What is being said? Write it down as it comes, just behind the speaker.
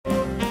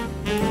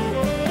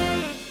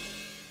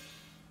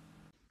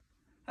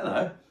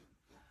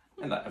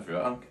Hello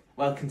everyone,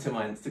 welcome to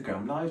my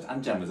Instagram live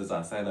and Gemma's as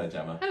well. Say hello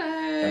Gemma.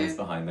 Hello. Gemma's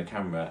behind the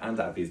camera and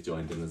Abby's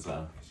joined in as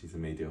well. She's a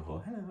media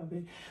whore. Hello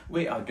Abby.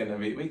 We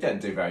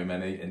don't do very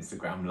many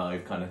Instagram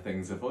live kind of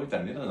things before. We've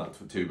done not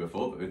two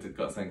before, but we've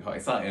got something quite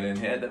exciting in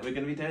here that we're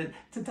going to be doing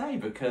today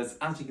because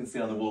as you can see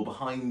on the wall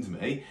behind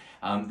me,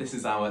 this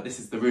is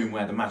the room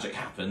where the magic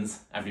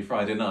happens every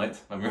Friday night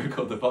when we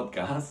record the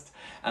podcast,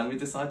 and we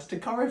decided to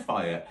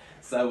Corrify it.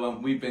 So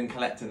we've been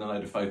collecting a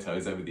load of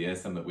photos over the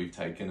years, some that we've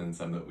taken and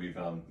some that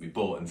we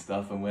bought and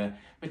stuff, and we're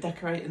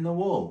decorating the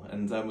wall,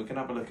 and we can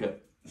have a look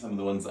at some of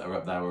the ones that are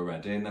up there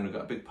already, and then we've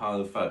got a big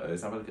pile of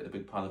photos. Have a look at the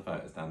big pile of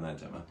photos down there,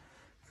 Gemma.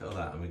 Look at all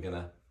that, and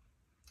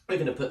we're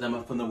gonna put them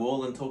up on the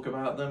wall and talk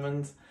about them,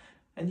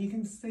 and you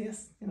can see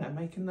us,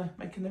 making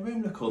the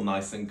room look all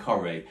nice and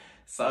Corrie.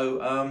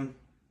 So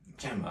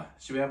Gemma,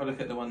 should we have a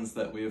look at the ones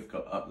that we've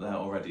got up there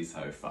already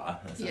so far?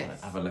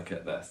 Let's have a look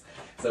at this.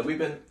 So we've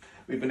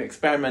been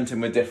experimenting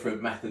with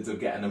different methods of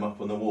getting them up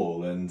on the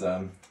wall, and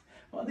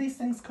what are these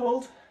things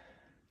called?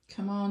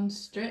 Command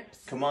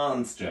strips.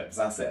 Command strips,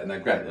 that's it, and they're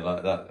great. They're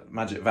like that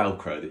magic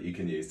Velcro that you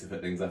can use to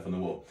put things up on the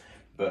wall.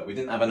 But we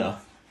didn't have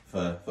enough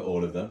for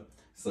all of them,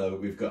 so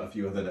we've got a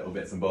few other little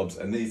bits and bobs,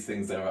 and these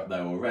things that are up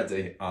there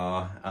already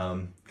are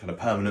kind of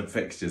permanent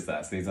fixtures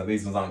there. So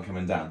these ones aren't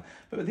coming down.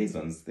 But with these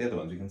ones, the other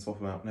ones, we can swap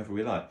them out whenever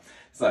we like.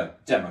 So,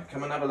 Gemma,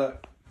 come and have a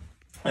look.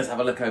 Let's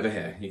have a look over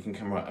here. You can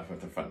come right up at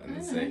the front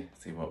and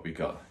see what we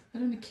got. I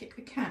don't want to kick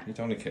the cat. You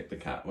don't want to kick the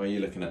cat. Where are you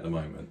looking at the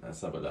moment?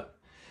 Let's have a look.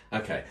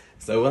 Okay,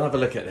 so we'll have a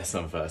look at this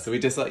one first. So we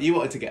just you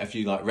wanted to get a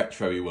few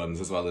retro-y ones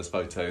as well as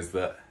photos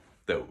that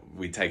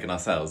we'd taken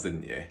ourselves,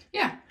 didn't you?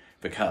 Yeah.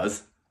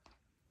 Because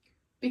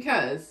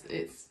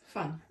it's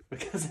fun.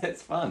 Because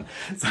it's fun.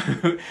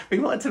 So we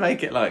wanted to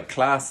make it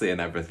classy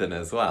and everything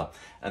as well,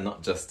 and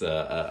not just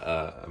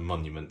a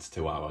monument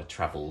to our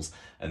travels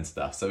and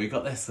stuff. So we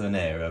got this one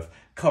here of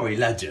Corrie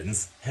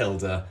legends,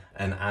 Hilda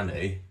and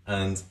Annie,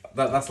 and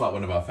that's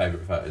one of our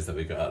favourite photos that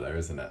we got out there,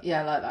 isn't it?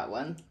 Yeah, I like that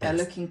one. They're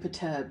looking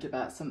perturbed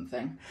about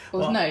something.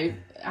 Well, no,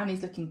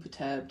 Annie's looking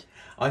perturbed.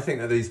 I think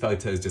that these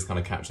photos just kind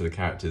of capture the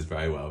characters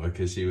very well,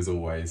 because she was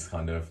always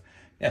kind of,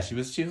 she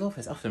was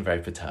always often very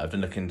perturbed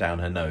and looking down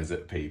her nose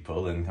at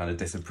people and kind of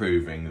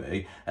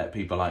disapprovingly at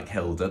people like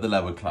Hilda, the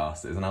lower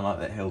classes. And I like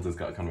that Hilda's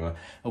got kind of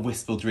a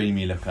wistful,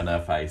 dreamy look on her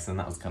face. And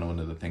that was kind of one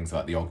of the things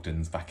about the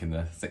Ogdens back in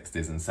the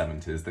 60s and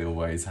 70s. They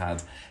always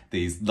had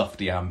these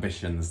lofty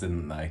ambitions,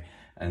 didn't they?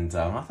 And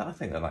I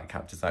think that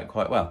captures that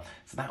quite well.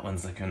 So that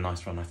one's a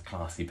nice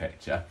classy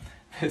picture.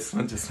 This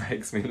one just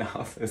makes me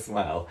laugh as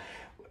well.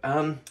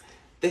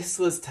 This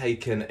was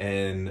taken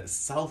in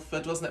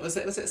Salford, wasn't it?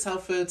 Was it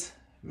Salford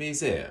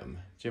Museum?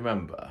 Do you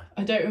remember?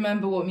 I don't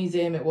remember what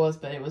museum it was,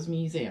 but it was a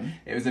museum.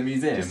 It was a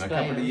museum. Display. A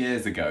couple of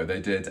years ago,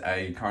 they did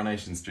a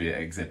Coronation Street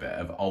exhibit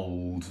of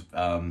old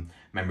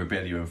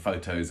memorabilia and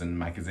photos and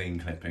magazine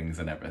clippings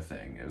and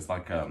everything. It was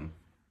like a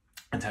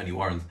Tony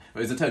Warren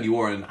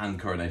and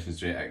Coronation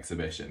Street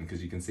exhibition,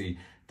 because you can see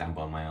down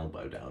by my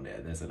elbow down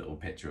here, there's a little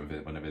picture of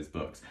it, one of his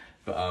books.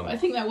 But I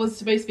think that was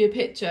supposed to be a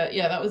picture.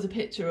 Yeah, that was a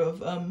picture of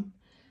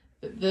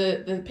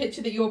the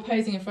picture that you're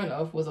posing in front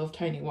of was of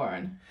Tony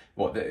Warren.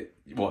 The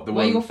Where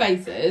one your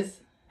face is.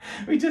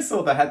 We just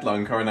saw the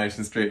headline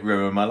Coronation Street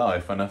ruined my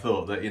life, and I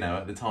thought that,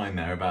 at the time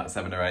there, about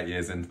 7 or 8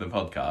 years into the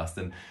podcast,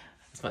 and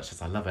as much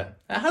as I love it,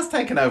 it has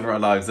taken over our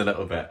lives a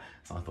little bit,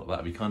 so I thought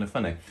that'd be kind of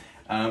funny.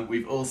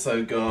 We've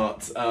also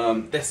got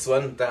this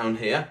one down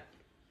here.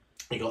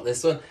 We got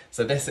this one.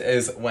 So this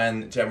is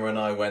when Gemma and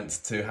I went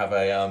to have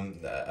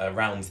a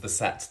round the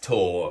set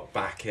tour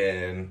back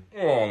in,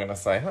 I'm going to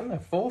say, 4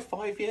 or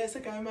 5 years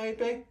ago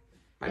maybe?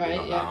 Maybe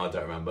not that, I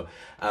don't remember.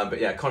 But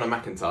yeah, Conor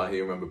McIntyre, who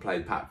you remember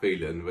played Pat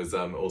Phelan, was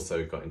also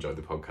enjoyed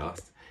the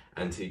podcast,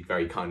 and he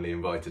very kindly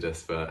invited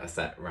us for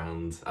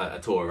a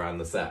tour around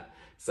the set.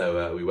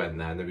 So we went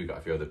there, and then we got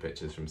a few other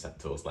pictures from set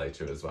tours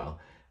later as well.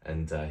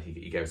 And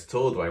he gave us a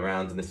tour all the way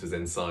around, and this was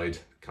inside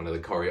kind of the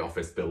Corrie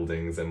office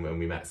buildings, and when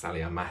we met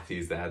Sally Ann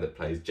Matthews there, that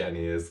plays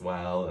Jenny as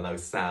well, and I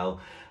was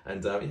Sal,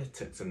 and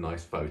took some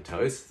nice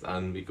photos,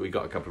 and we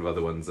got a couple of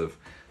other ones of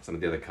some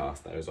of the other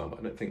cast there as well, but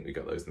I don't think we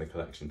got those in the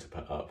collection to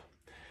put up.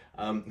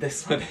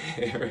 This one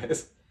here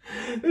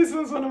this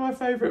one's one of my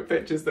favourite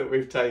pictures that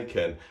we've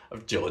taken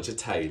of Georgia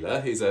Taylor,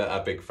 who's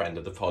a big friend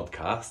of the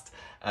podcast.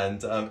 And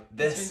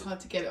this... It's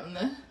hard to get it on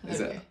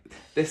there.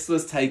 This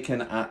was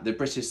taken at the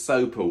British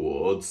Soap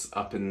Awards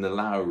up in the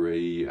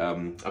Lowry,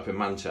 up in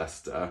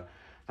Manchester.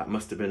 That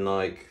must have been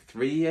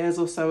 3 years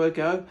or so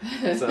ago.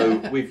 So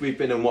we've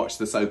been and watched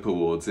the Soap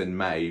Awards in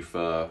May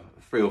for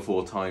 3 or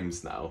 4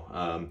 times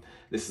now.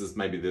 This is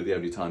maybe the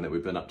only time that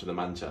we've been up to the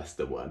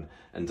Manchester one,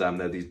 and there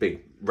are these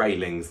big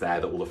railings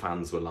there that all the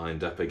fans were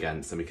lined up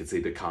against, and we could see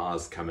the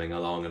cars coming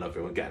along and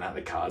everyone getting out of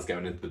the cars,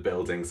 going into the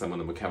building. Some of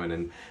them were coming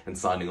in and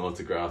signing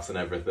autographs and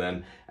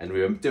everything, and we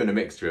were doing a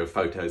mixture of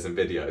photos and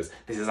videos.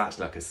 This is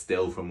actually like a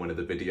still from one of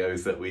the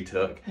videos that we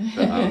took,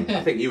 but,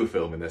 I think you were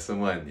filming this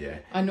one, weren't you?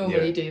 I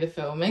normally do the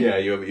filming. Yeah,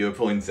 you were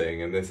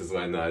pointing, and this is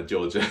when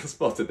Georgia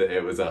spotted that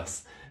it was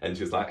us, and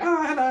she was like,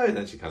 "Oh, hello," and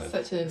then she kind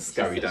of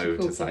scurried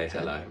over to say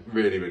hello.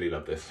 Really, really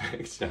love this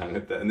picture,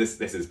 and this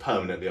is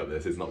permanently up.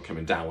 This is not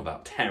coming down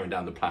without tearing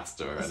down the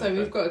plaster or anything. So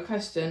we've got a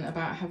question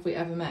about, have we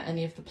ever met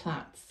any of the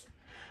Platts?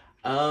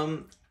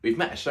 We've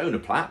met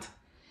Shona Platt.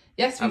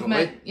 Yes, we've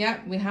met. We?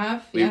 Yeah, we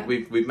have. Yeah.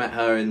 We've met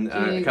her in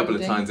a couple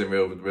of times in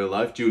real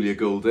life. Julia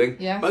Goulding.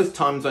 Yeah. Both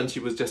times when she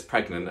was just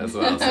pregnant as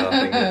well. So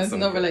I think it's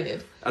not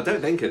related. I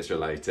don't think it's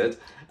related.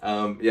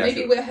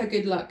 Maybe we're her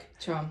good luck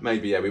charm.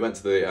 Maybe, yeah. We went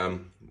to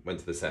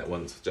the set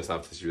once just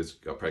after she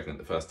got pregnant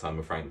the first time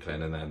with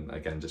Franklin, and then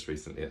again just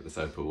recently at the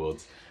Soap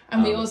Awards.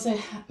 And we also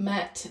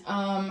met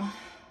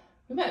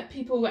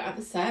people at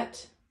the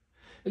set.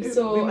 We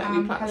saw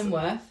Helen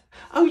Worth.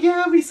 Oh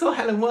yeah, we saw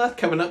Helen Worth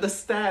coming up the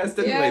stairs,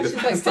 didn't we? The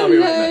first like, time we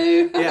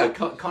went there. Yeah,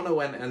 Connor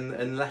went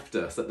and left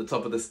us at the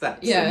top of the steps.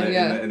 Yeah,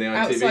 in the ITV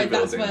outside,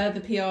 building. That's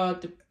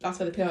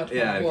where the PR.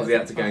 Yeah, because he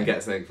had to go and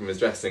get something from his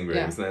dressing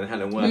rooms, and then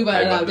Helen Worth came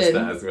up the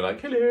stairs, and we were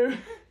like, "Hello."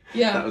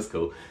 Yeah, that was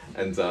cool.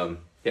 And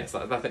yes,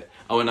 I think.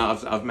 Oh, and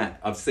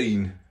I've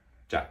seen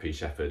Jack P.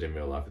 Shepherd in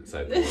real life at the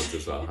Soap Awards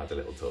as well. I had a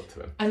little talk to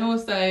him. And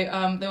also, they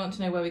want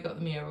to know where we got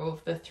the mural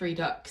of the 3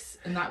 ducks,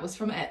 and that was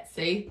from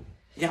Etsy.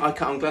 Yeah,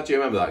 I'm glad you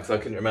remember that, because I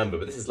couldn't remember.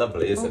 But this is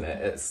lovely, isn't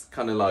it? It's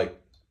kind of like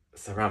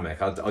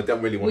ceramic. I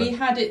don't really want to... We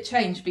had it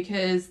changed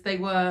because they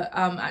were...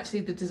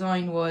 actually, the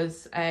design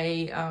was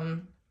had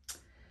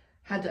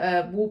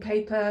a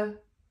wallpaper...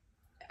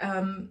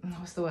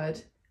 what's the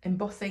word?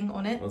 Embossing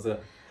on it. Was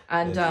it?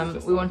 And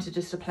we wanted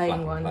just a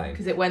plain one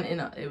because it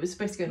was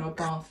supposed to go in our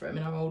bathroom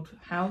in our old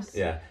house.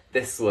 Yeah,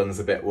 this one's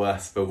a bit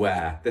worse for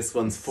wear. This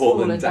one's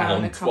fallen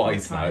down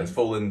twice now. It's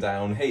fallen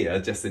down here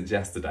just since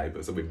yesterday,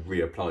 but so we've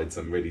reapplied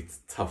some really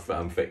tough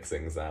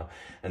fixings now.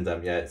 And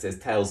yeah, its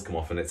tails come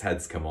off and its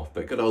heads come off,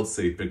 but good old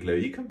super glue,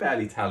 you can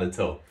barely tell at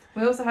all.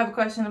 We also have a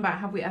question about,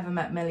 have we ever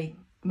met Millie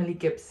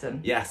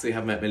Gibson? Yes, we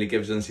have met Millie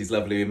Gibson. She's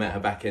lovely. We met her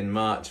back in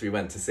March. We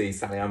went to see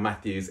Sally Ann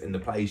Matthews in the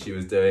play she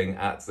was doing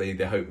at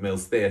the Hope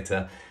Mills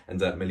Theatre, and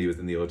Millie was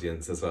in the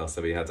audience as well.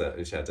 So she had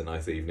a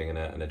nice evening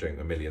and a drink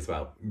with Millie as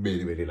well.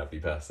 Really, really lovely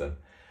person.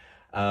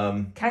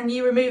 Can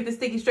you remove the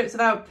sticky strips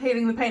without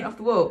peeling the paint off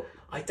the wall?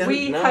 I don't know.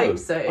 We hope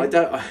so. I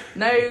don't.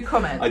 No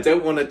comment. I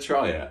don't want to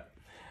try it.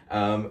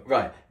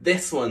 Right,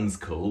 this one's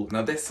cool.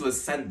 Now, this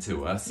was sent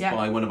to us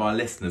by one of our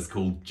listeners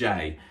called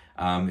Jay,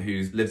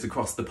 who lives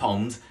across the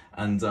pond,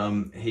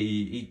 and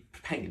he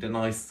painted a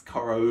nice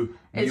Corrie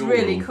mural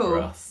really cool. for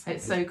us.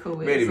 It's so cool.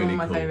 Really, it's one really of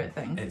my cool. favourite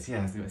things.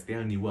 It's the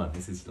only one.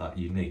 This is like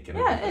unique. And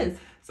yeah, everything. it is.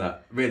 So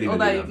really,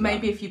 although really love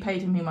maybe that. if you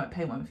paid him, he might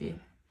paint one for you.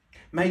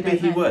 Maybe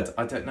he would.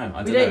 I don't know.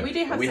 We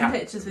do have some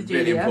pictures with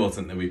Julia. Really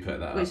important that we put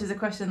that which up. is a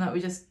question that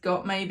we just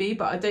got maybe,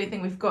 but I don't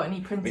think we've got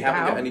any printed out. We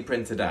haven't got any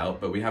printed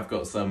out, but we have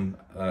got some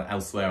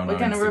elsewhere on our Instagram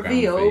feed and We're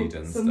going to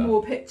reveal some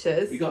more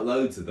pictures. We got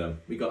loads of them.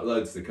 We got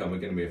loads to come. We're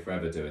going to be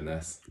forever doing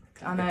this.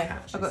 I know.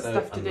 I've got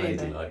stuff to do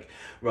though.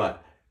 Right.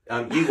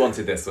 You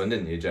wanted this one,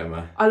 didn't you,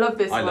 Gemma? I love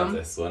this one. I love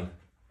this one.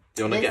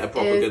 Do you want to get a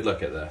proper good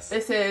look at this?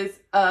 This is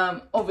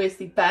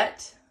obviously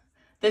Bet.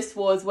 This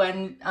was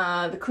when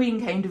the Queen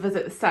came to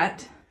visit the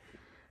set,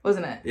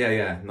 wasn't it?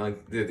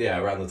 Yeah,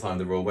 around the time of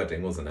the royal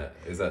wedding, wasn't it?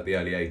 Is that the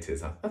early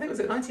 80s? I think it was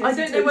at 1982. I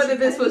don't know whether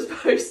this was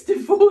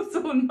post-divorce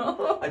or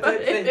not. I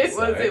don't think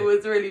it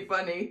was really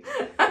funny.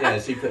 Yeah,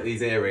 she put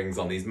these earrings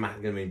on.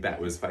 Bet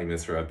was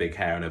famous for her big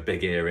hair and her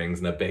big earrings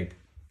and her big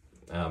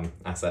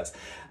assets,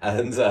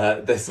 and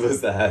this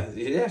was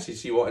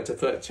she wanted to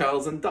put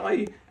Charles and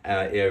Di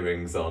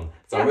earrings on,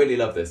 so I really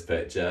love this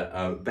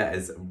picture. Bet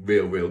is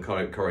real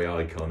Corrie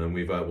icon, and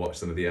we've watched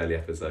some of the early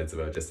episodes of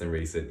her just in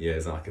recent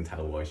years, and I can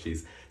tell why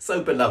she's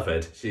so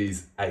beloved.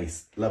 She's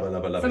ace. Love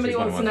her. Somebody She's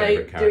wants to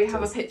know, do we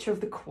have a picture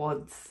of the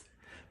quads?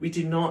 We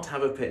do not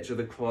have a picture of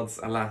the quads,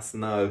 alas,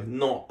 no.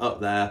 Not up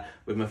there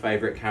with my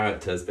favourite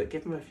characters, but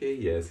give them a few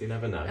years, you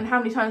never know. And how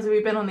many times have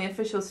we been on the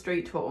official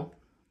street tour?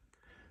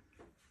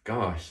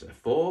 Gosh,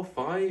 4,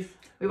 5?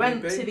 We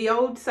went to the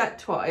old set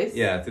twice.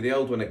 Yeah, to the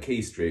old one at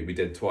Key Street we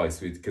did twice,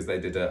 because they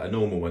did a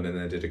normal one and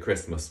then they did a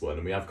Christmas one,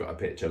 and we have got a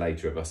picture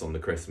later of us on the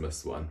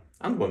Christmas one,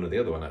 and one of the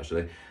other one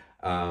actually.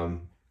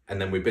 And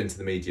then we've been to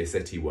the Media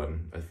City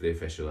one of the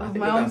official. I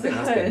think that's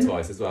been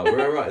twice as well.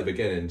 We're right at the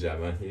beginning,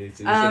 Gemma. You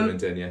should have been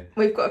doing you.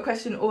 We've got a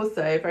question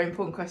also, a very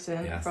important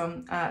question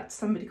from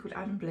somebody called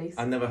Adam Blease.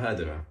 I've never heard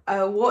of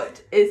her.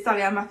 What is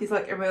Sally Ann Matthews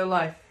like in real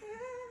life?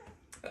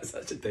 That's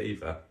such a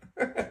diva.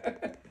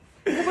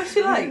 What's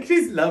she like?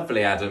 She's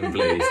lovely, Adam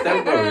Blease.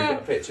 Don't worry, we've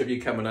got a picture of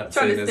you coming up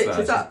soon as well.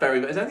 She's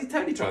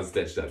totally trying to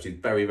stitch it up. She's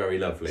very, very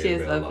lovely. She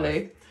is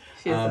lovely.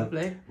 She is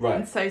lovely. Right.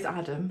 And so's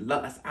Adam.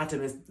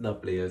 Adam is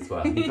lovely as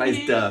well. He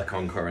plays Dirk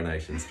on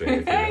Coronation Street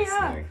if you're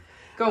listening.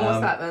 Go on,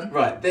 what's that then?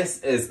 Right,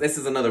 this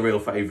is another real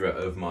favourite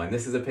of mine.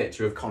 This is a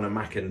picture of Conor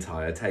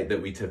McIntyre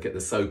that we took at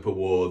the Soap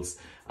Awards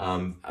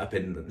up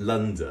in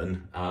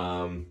London.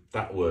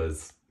 That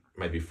was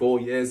maybe 4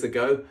 years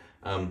ago.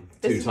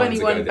 This is when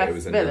he won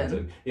Best Villain.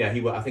 London. Yeah,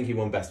 I think he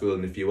won Best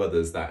Villain and a few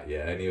others that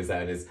year, and he was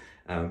there in his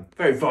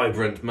very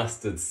vibrant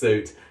mustard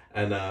suit.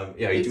 And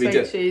very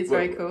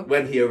cool.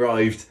 When he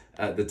arrived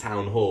at the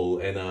town hall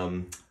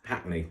in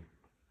Hackney,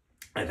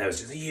 and there was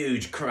just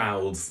huge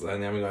crowds,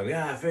 and then we were going,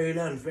 yeah,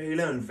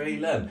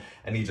 Freeland.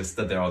 And he just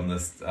stood there on the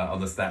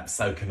steps,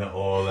 soaking it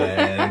all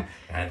in.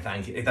 And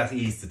thank you. That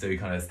he used to do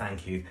kind of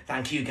thank you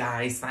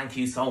guys, thank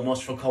you so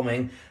much for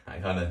coming,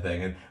 that kind of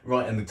thing. And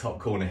right in the top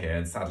corner here,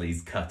 and sadly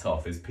he's cut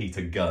off, is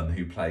Peter Gunn,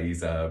 who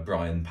plays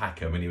Brian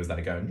Packham, and he was there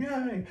going, yay.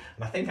 And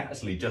I think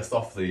actually just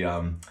off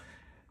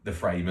the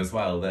frame as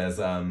well, there's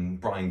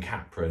Brian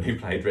Capron, who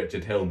played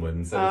Richard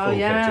Hillman, so the full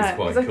picture's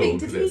quite cool. I think,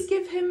 did he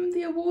give him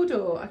the award,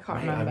 or I can't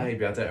remember.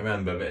 Maybe, I don't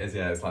remember, but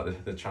it's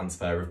like the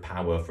transfer of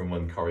power from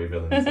one Corrie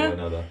villain to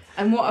another.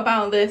 And what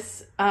about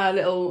this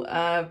little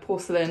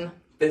porcelain?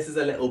 This is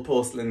a little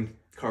porcelain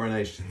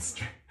Coronation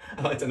Street.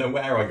 I don't know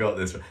where I got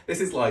this from. This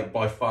is like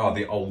by far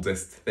the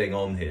oldest thing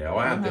on here.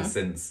 I had this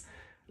since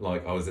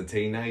like I was a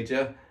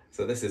teenager.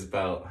 So this is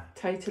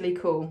totally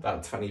cool.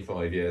 About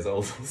 25 years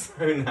old or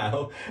so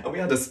now. And we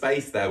had a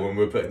space there when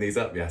we were putting these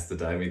up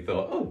yesterday, and we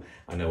thought, oh,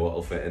 I know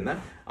what'll fit in there.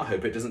 I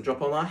hope it doesn't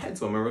drop on our heads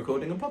when we're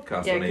recording a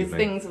podcast. Yeah, because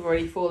things have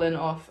already fallen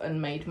off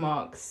and made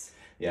marks.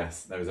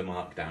 Yes, there was a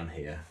mark down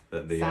here.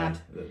 Sad.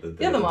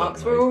 The other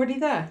marks were already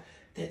there.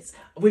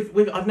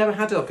 I've never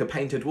had like a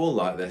painted wall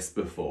like this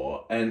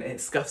before, and it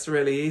scuffs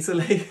really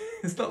easily.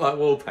 It's not like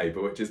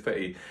wallpaper, which is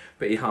pretty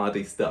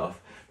hardy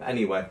stuff. But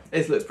anyway,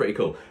 this looks pretty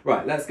cool.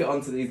 Right, let's get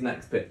on to these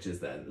next pictures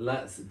then.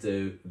 Let's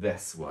do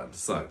this one.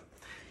 So,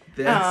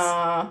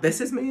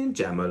 this is me and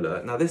Gemma.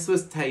 Look, now this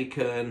was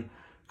taken,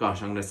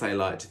 gosh, I'm going to say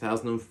like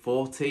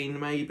 2014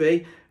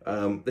 maybe.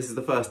 This is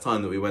the first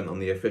time that we went on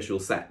the official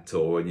set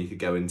tour, and you could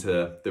go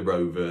into the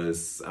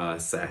Rovers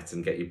set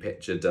and get your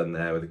picture done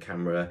there with the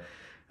camera.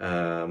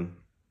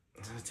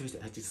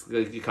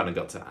 You kind of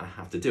got to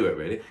have to do it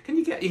really.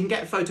 You can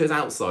get photos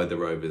outside the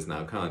Rovers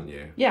now, can't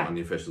you? Yeah. On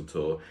the official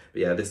tour.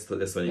 But yeah, this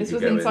one you could go in. This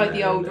was inside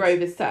the old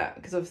Rovers set,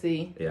 because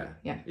obviously. Yeah,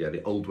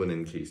 the old one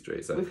in Key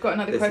Street. So we've got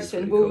another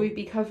question. Will we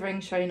be covering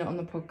Shona on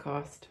the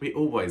podcast? We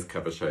always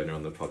cover Shona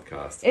on the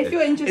podcast. If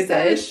you're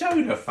interested, is there a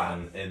Shona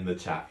fan in the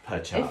chat per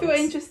chance? If you're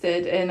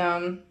interested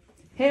in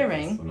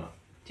hearing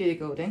Julie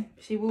Goulding,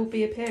 she will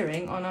be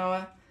appearing on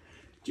our.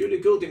 Julie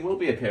Goulding will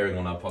be appearing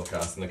on our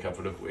podcast in a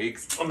couple of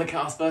weeks on the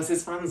Cast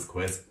vs Fans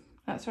quiz.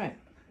 That's right.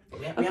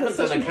 We haven't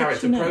done a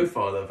character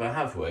profile of her,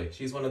 have we?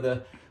 She's one of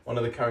the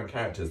current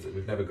characters that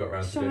we've never got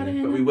around to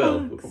doing, but we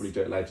will. We'll probably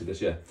do it later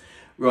this year.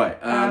 Right.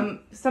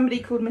 Somebody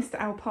called Mr.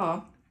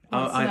 Alpar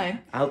wants to know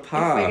Alpar.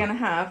 if we're going to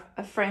have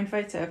a framed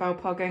photo of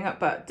Alpar going up,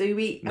 but have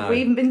we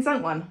even been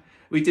sent one?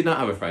 We did not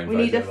have a framed photo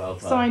of Alpar. We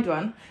need a signed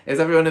one. Is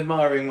everyone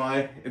admiring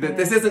my...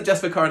 This isn't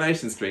just for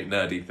Coronation Street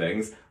nerdy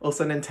things.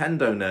 Also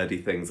Nintendo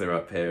nerdy things are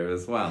up here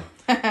as well.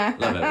 Love it,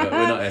 but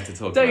we're not here to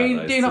talk about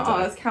those. Do not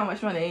ask how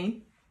much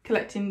money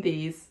collecting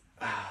these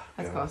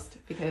has cost,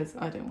 because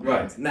I don't want to.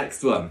 Right,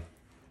 next one.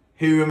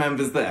 Who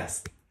remembers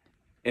this?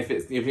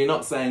 If you're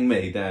not saying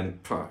me, then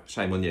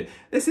shame on you.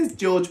 This is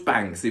George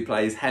Banks, who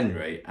plays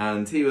Henry,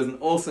 and he was an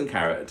awesome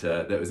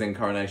character that was in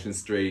Coronation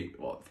Street,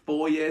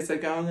 4 years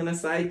ago, I'm going to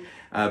say,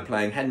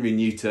 playing Henry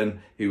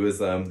Newton, who was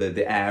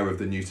the heir of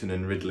the Newton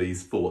and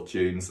Ridley's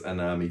fortunes,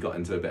 and he got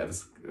into a bit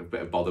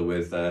of bother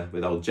with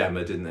old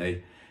Gemma, didn't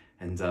he?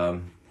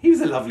 And he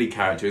was a lovely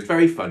character. He was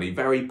very funny,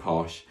 very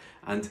posh,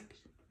 and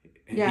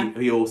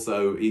he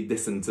also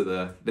listened to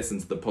the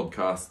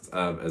podcast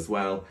as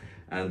well.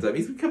 And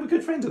he's become a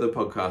good friend of the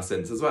podcast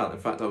since as well. In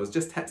fact, I was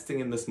just texting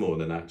him this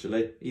morning,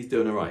 actually. He's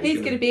doing all right.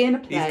 He's going to be in a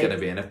play. He's going to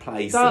be in a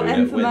play Dark soon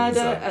End for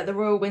Murder at the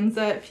Royal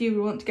Windsor. If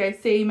you want to go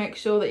see, make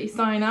sure that you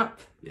sign up.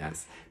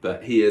 Yes,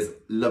 but he is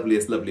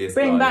loveliest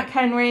Bring guy. back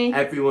Henry.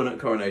 Everyone at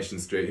Coronation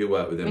Street who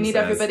worked with him need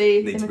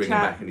everybody need in to the bring chat.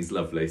 him back, and he's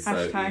lovely.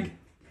 Hashtag.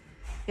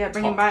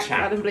 Bring him back, chap.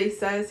 Adam Blease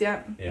says,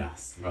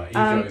 Yes, right.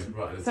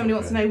 Somebody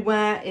wants to know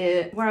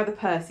where are the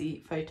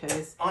Percy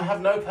photos? I have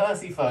no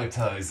Percy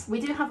photos. We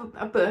do have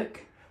a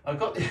book. I've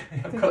got a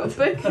book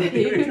for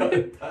you. We've got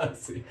a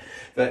Percy.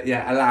 But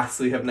yeah, alas,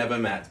 we have never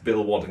met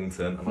Bill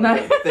Waddington. And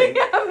I don't think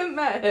you haven't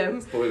met him.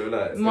 Spoiler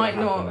alert. Might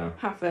not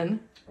happen.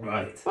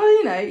 Right.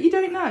 Well, you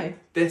don't know.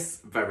 This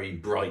very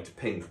bright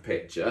pink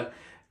picture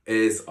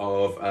is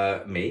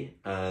of me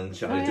and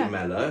Charlie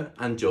DeMello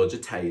and Georgia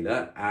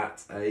Taylor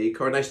at a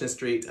Coronation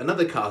Street,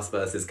 another Cast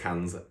vs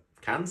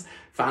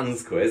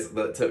Fans quiz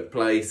that took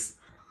place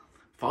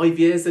 5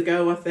 years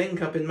ago, I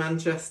think, up in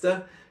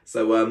Manchester.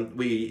 So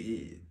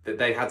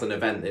they had an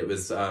event. It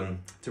was to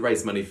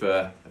raise money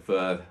for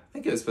I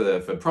think it was for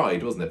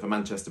Pride, wasn't it? For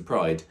Manchester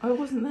Pride. I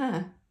wasn't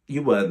there.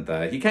 You weren't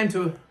there. You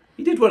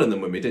did one of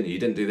them with me, didn't you? You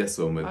didn't do this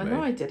one with me.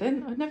 No, I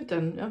didn't. I've never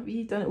done.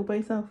 You've done it all by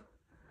yourself.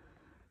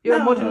 You're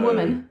a modern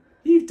woman.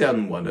 You've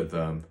done one of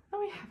them. No,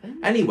 I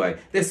haven't. Anyway,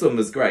 this one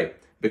was great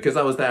because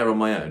I was there on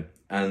my own,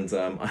 and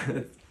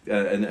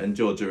and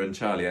Georgia and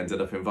Charlie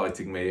ended up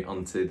inviting me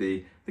onto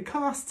the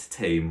cast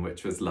team,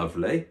 which was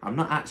lovely. I'm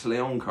not actually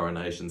on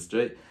Coronation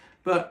Street,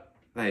 but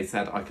they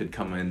said I could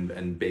come in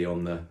and be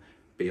on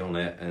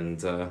it,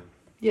 and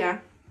Yeah.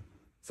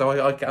 so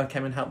I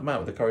came and helped them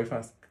out with the Corrie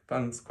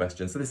fans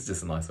question. So this is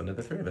just a nice one of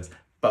the three of us,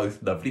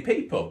 both lovely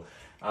people.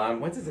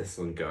 Where does this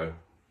one go?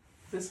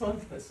 This one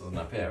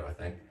up here, I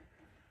think.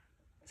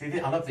 See,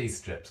 I love these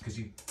strips because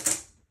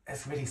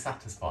it's really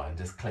satisfying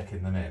just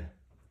clicking them in.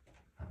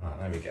 Right,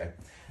 there we go.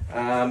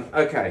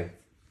 Okay.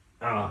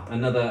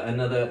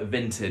 Another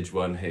vintage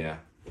one here.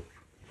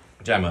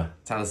 Gemma,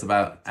 tell us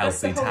about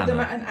Elsie Hold them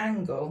Tanner. at an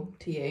angle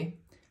to you,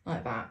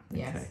 like that.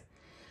 Yes. Okay.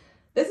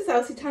 This is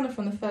Elsie Tanner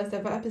from the first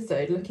ever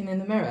episode, looking in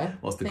the mirror.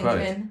 What's the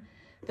thinking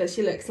that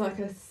she looks like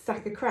a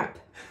sack of crap.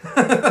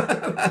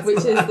 Which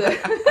is the...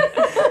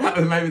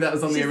 Maybe that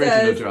was on the She original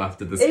says,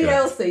 draft of the Hey script.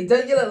 Elsie,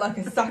 don't you look like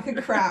a sack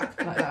of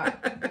crap? Like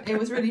that. It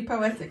was really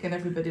poetic and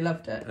everybody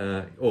loved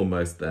it.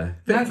 Almost there.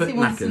 Nancy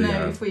wants to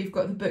know if we've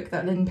got the book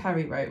that Lynn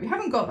Perry wrote. We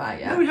haven't got that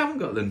yet. No, we haven't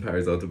got Lynn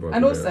Perry's autobiography.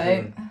 And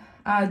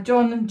also,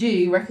 John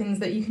G reckons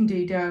that you can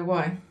do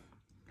DIY.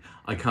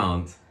 I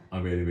can't. I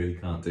really, really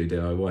can't do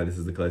DIY. This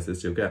is the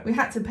closest you'll get. We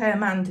had to pay a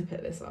man to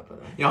put this up.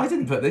 Yeah, I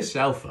didn't put this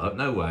shelf up.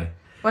 No way.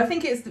 Well, I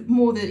think it's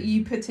more that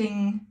you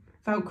putting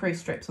Velcro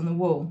strips on the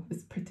wall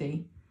is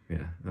pretty.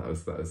 Yeah, that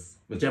was.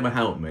 But Gemma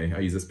helped me. I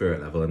use a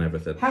spirit level and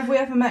everything. Have we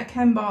ever met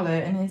Ken Barlow,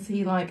 and is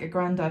he like a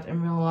granddad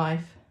in real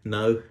life?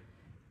 No,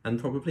 and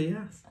probably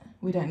yes.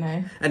 We don't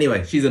know.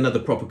 Anyway, she's another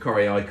proper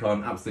Corrie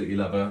icon. Absolutely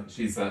love her.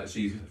 She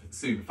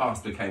super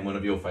fast became one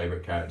of your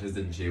favourite characters,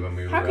 didn't she? When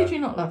we were How could you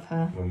not love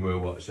her? When we were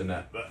watching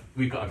it, but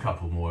we've got a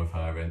couple more of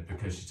her in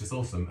because she's just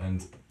awesome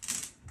and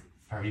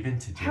very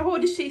vintage. How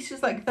old is she?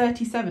 She's like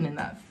 37 in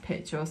that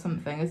picture or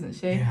something, isn't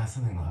she? Yeah,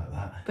 something like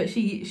that. But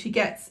she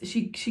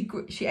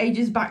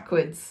ages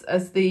backwards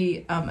as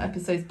the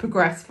episodes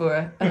progress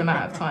for an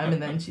amount of time,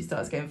 and then she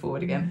starts going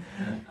forward again.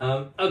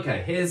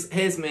 Okay,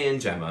 here's me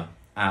and Gemma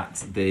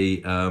at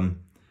the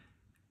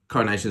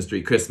Coronation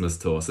Street Christmas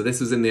tour. So this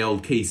was in the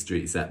old Key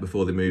Street set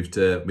before they moved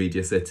to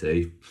Media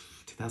City.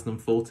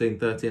 2014,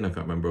 13, I can't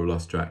remember, I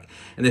lost track.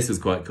 And this was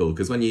quite cool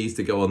because when you used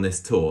to go on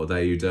this tour,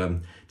 they'd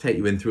take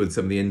you in through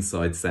some of the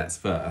inside sets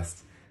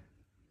first.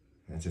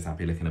 I'm just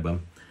happy licking a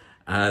bum.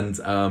 And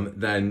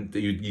then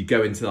you'd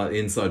go into like the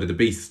inside of the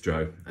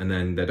bistro, and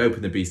then they'd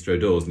open the bistro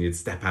doors and you'd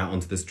step out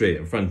onto the street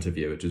in front of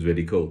you, which was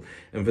really cool.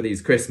 And for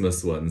these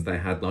Christmas ones, they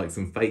had like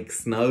some fake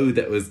snow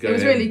that was going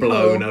really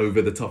blown cool.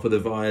 over the top of the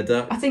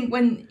viaduct. I think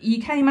when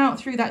you came out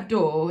through that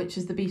door, which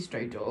is the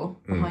bistro door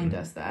behind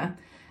us there,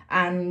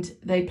 and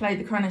they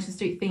played the Coronation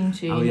Street theme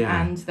tune,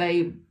 and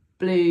they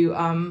blew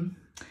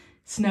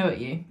snow at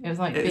you. It was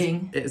like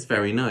It's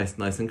very nice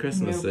and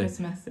Christmassy. Real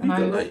Christmas.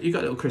 And you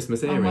got little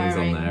Christmas earrings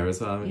on there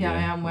as well. Yeah, I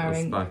am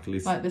wearing sparkly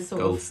like this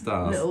sort gold of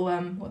stars. little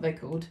what are they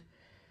called?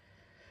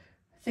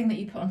 Thing that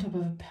you put on top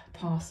of a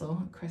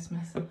parcel at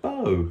Christmas. A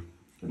bow.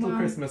 Little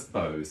Christmas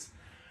bows.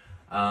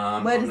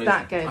 Where does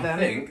that go then? I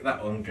think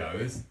that one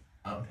goes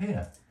up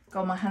here.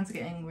 God, my hands are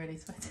getting really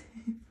sweaty.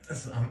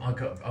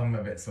 I'm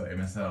a bit sweaty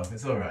myself.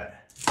 It's all right.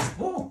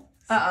 Oh.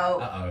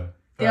 Uh-oh.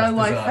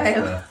 DIY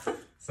fail.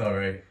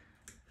 Sorry.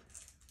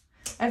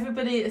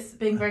 Everybody is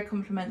being very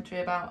complimentary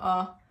about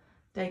our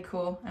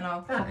decor and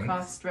our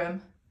podcast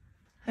room.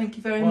 Thank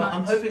you very much.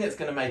 I'm hoping it's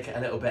going to make it a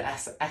little bit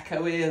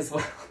echoey as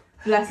well.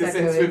 Less Because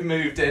echoey. since we've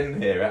moved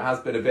in here, it has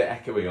been a bit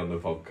echoey on the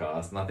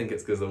podcast, and I think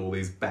it's because of all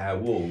these bare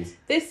walls.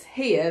 This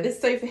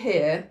sofa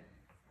here,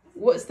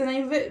 what's the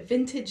name of it?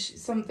 Vintage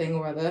something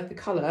or other, the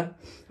colour.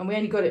 And we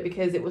only got it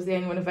because it was the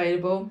only one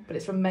available, but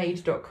it's from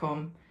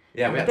made.com.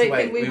 Yeah, we had to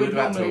wait. We would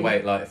have had to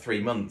wait like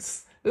 3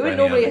 months. We wouldn't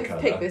normally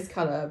have picked this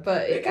colour,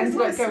 but it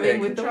ended up going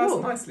with the wall. It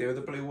contrasts nicely with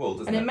the blue wall,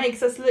 doesn't it? And it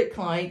makes us look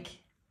like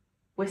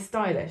we're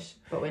stylish,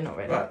 but we're not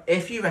really. Right,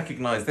 if you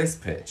recognise this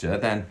picture,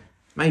 then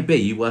maybe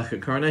you work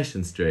at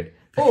Coronation Street.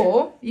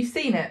 Or you've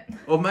seen it.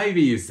 Or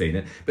maybe you've seen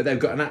it, but they've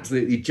got an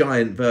absolutely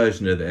giant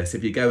version of this.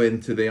 If you go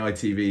into the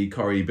ITV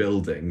Corrie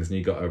buildings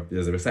and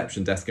there's a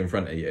reception desk in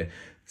front of you,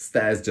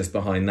 stairs just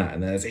behind that,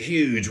 and there's a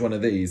huge one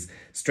of these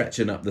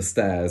stretching up the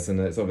stairs, and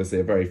it's obviously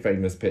a very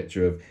famous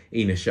picture of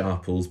Ina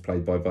Sharples,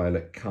 played by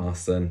Violet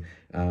Carson,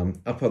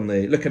 up on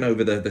looking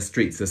over the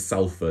streets of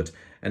Salford,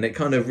 and it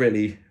kind of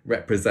really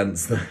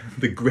represents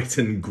the grit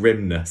and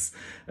grimness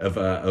of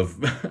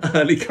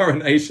early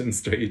Coronation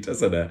Street,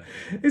 doesn't it?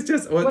 It's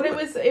just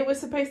it was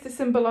supposed to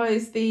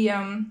symbolise the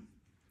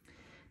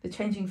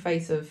changing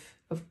face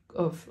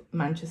of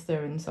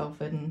Manchester and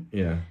Salford,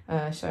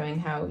 and showing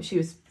how she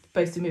was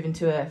supposed to move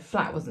into a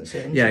flat, wasn't she?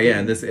 And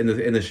and this in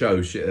the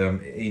show,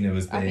 Ina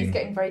was being. He's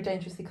getting very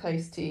dangerously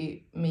close to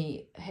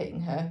me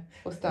hitting her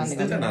or standing.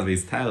 You still don't have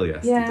his tail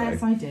yesterday.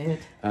 Yes, I did.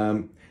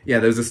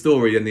 There was a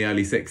story in the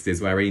early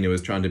 60s where Ina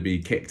was trying to be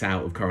kicked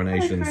out of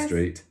Coronation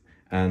Street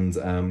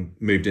and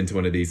moved into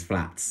one of these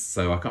flats.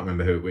 So I can't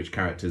remember which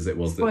characters it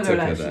was that took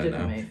her there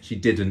now. She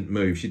didn't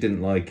move. She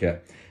didn't like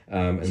it.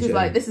 And she was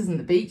like, "This isn't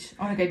the beach.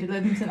 I want to go to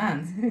Lytham St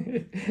Anne's."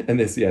 And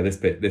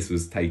this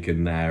was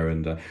taken there,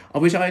 and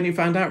which I only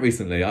found out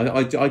recently.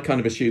 I kind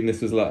of assumed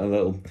this was like a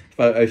little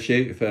photo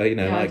shoot for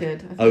I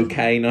did.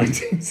 OK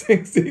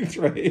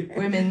 1963.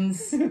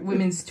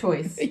 Women's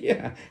choice.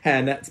 Yeah,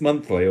 Hairnet's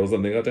Monthly or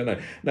something. I don't know.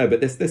 No, but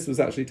this was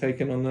actually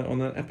taken on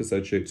an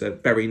episode shoot. So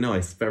very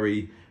nice,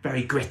 very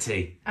very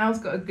gritty. Al's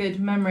got a good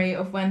memory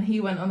of when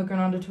he went on the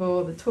Granada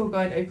tour. The tour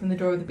guide opened the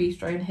door of the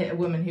bistro and hit a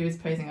woman who was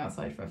posing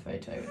outside for a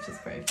photo, which is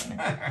very funny.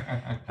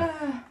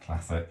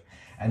 Classic.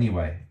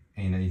 Anyway,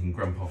 you can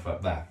grump off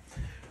up there.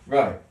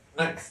 Right,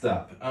 next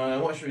up,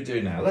 what should we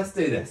do now? Let's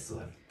do this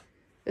one.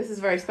 This is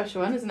a very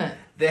special one, isn't it?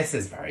 This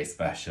is very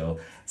special.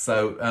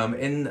 So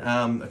in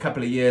a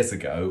couple of years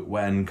ago,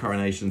 when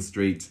Coronation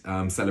Street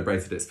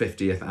celebrated its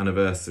 50th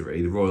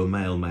anniversary, the Royal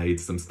Mail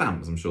made some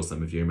stamps. I'm sure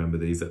some of you remember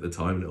these at the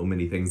time, little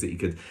mini things that you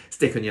could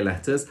stick on your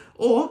letters.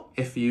 Or,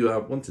 if you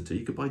wanted to,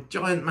 you could buy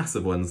giant,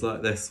 massive ones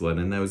like this one.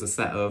 And there was a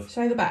set of...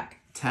 Show the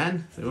back.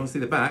 10. So you want to see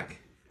the back?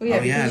 Well, yeah,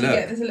 because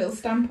there's a little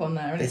stamp on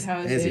there. And it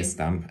tells here's your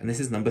stamp. And this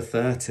is number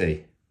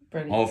 30.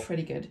 Brilliant.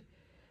 Pretty good.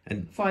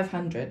 And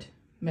 500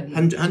 million.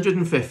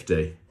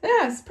 150.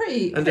 Yeah, it's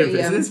pretty. So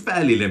it's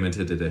fairly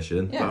limited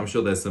edition, but I'm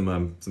sure there's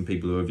some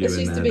people who are viewing. This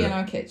used to be in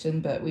our kitchen,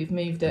 but we've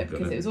moved it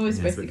because it was always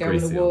supposed to go on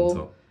the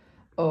wall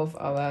of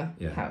our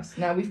house.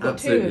 Now we've got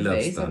two of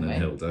these, Stan haven't we?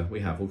 and Hilda. We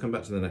have. We'll come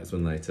back to the next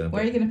one later.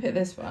 Where are you going to put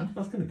this one? I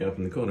was going to go up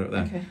in the corner up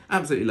there. Okay.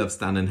 Absolutely love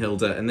Stan and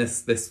Hilda, and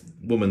this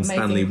woman,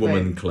 Stanley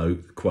woman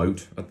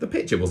quote. The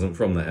picture wasn't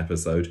from that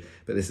episode,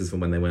 but this is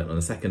from when they went on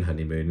a second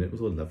honeymoon, and it was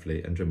all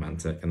lovely and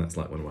romantic, and that's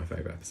like one of my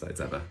favourite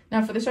episodes ever.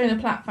 Now, for the Shona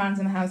Platt fans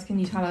in the house, can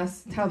you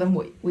tell them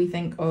what we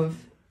think of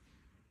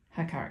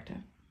her character?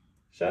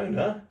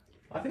 Shona?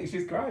 I think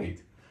she's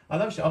great. I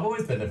love Shona. I've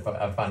always been a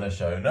fan of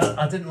Shona.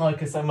 I didn't like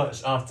her so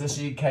much after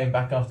she came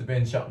back after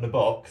being shot in a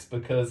box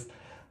because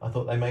I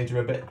thought they made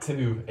her a bit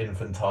too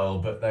infantile,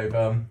 but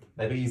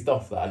they've eased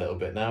off that a little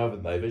bit now,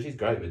 haven't they? But she's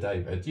great with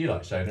David. Do you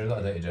like Shona?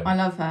 Don't you, Jim? I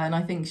love her, and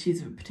I think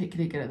she's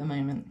particularly good at the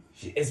moment.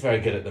 She is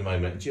very good at the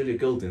moment. Julia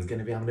Goulding's going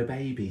to be having a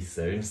baby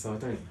soon, so I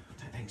don't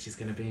think she's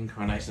going to be in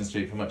Coronation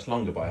Street for much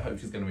longer, but I hope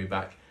she's going to be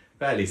back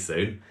fairly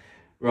soon.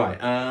 Right,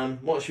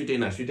 what should we do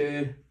now? Should we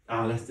do...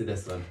 let's do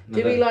this one.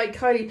 Do we like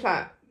Kylie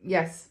Platt?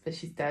 Yes, but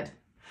she's dead.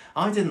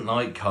 I didn't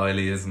like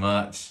Kylie as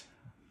much.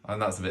 And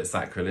that's a bit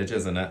sacrilege,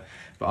 isn't it?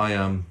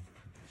 But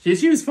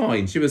she was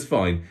fine. She was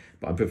fine.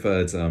 But I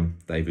preferred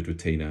David with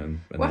Tina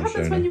and what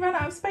happens when you run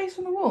out of space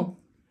on the wall?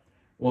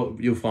 Well,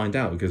 you'll find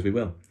out because we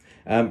will.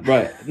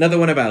 Right, another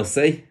one of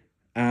Elsie.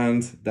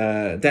 And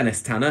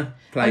Dennis Tanner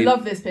played... I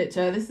love this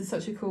picture. This is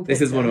such a cool picture.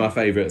 This is one of my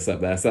favourites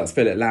up there. So that's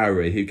Philip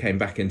Lowry, who came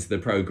back into the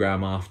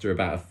programme after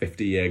about a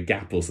 50-year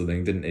gap or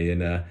something, didn't he,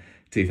 in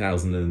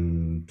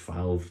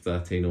 2012,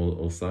 13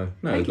 or so.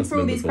 No, thank you for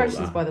all these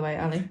questions, by the way,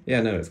 Ali.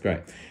 Yeah, no, it's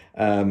great.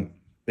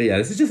 But yeah,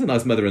 this is just a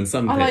nice mother and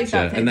son like picture.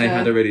 That picture. And they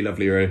had a really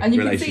lovely relationship. And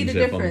you can see the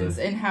difference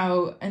in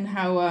how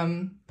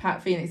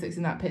Pat Phoenix looks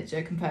in that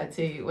picture compared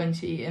to when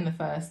she, in the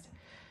first...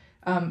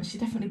 she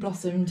definitely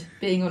blossomed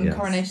being on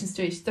Coronation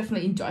Street. She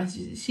definitely enjoyed.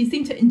 She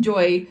seemed to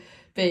enjoy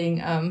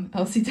being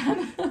Elsie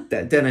Tanner.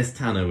 Dennis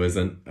Tanner was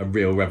a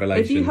real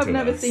revelation. If you have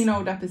never seen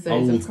old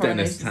episodes of Coronation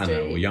Dennis Tanner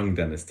Street, or young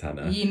Dennis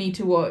Tanner, you need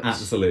to watch.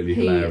 Absolutely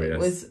hilarious. He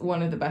was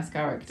one of the best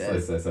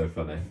characters. So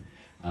funny.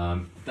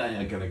 They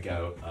are going to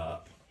go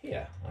up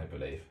here, I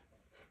believe.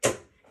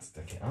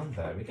 Stick it on.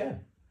 There we go.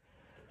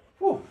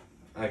 Whew.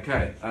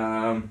 Okay.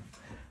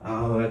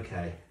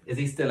 Okay. Is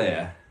he still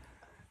here?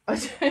 Are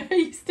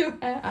you still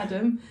here,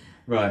 Adam?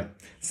 Right.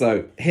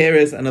 So here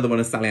is another one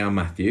of Sally Ann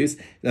Matthews.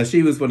 Now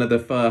she was one of the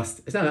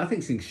first. I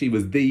think she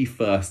was the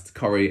first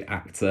Corrie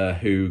actor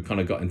who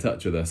kind of got in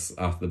touch with us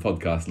after the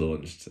podcast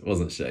launched,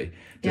 wasn't she?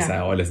 Just say,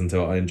 I listen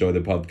to it. I enjoy the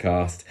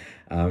podcast.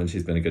 And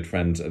she's been a good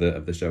friend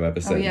of the show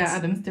ever since. Oh yeah,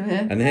 Adam's still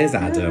here. And here's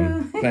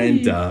Adam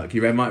playing Dirk.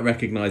 You might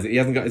recognise it. He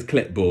hasn't got his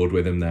clipboard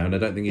with him now, and I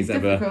don't think he's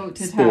ever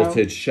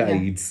sported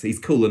shades. Yeah. He's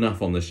cool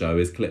enough on the show.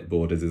 His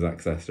clipboard is his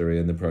accessory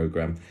in the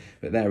programme.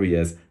 But there he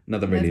is.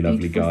 Another really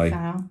lovely guy.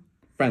 Sal.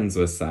 Friends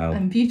with Sal.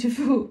 And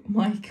beautiful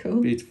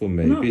Michael. Beautiful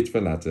me.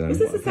 Beautiful Adam. Was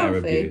this a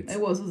selfie? It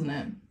was, wasn't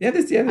it? Yeah,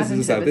 this is a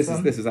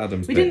selfie. This is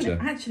Adam's picture.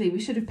 We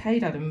should have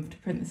paid Adam to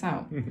print this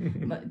out.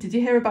 Did you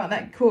hear about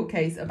that court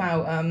case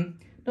about...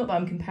 not that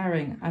I'm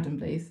comparing Adam,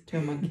 please, to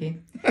a monkey.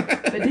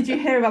 But did you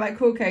hear about that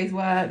court case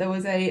where there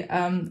was a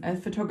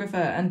photographer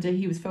and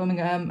he was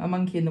filming a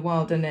monkey in the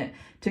wild and it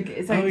took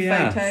its own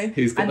photo?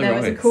 Who's got and there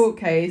was a court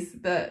case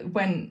that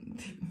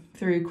went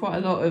through quite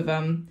a lot of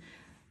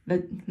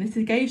the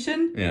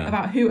litigation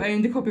about who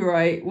owned the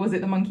copyright. Was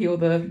it the monkey or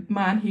the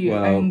man who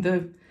owned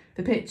the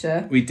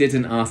picture? We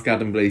didn't ask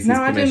Adam Blease's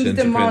permission Adam's to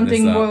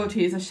demanding print this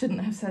royalties. I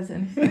shouldn't have said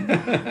anything.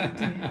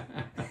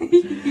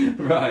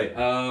 Right.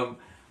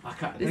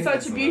 It's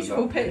such a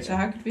beautiful picture.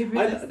 How could we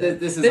have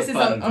this is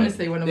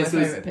honestly one of my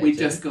favourite pictures. We'd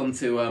just gone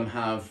to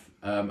have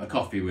a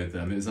coffee with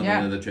them. It was on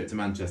another trip to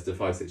Manchester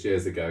 5-6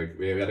 years ago.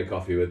 We had a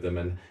coffee with them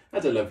and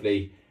had a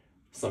lovely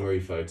summery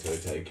photo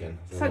taken.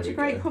 Such a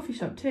great coffee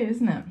shop too,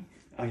 isn't it?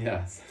 Oh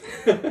yes.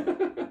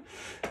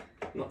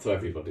 not to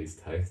everybody's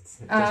tastes.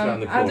 Just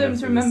round the corner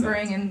Adam's from the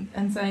remembering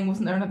and saying,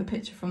 wasn't there another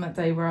picture from that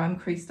day where I'm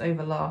creased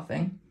over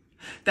laughing?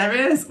 There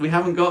is. We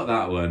haven't got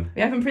that one.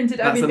 We haven't printed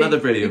That's everything. another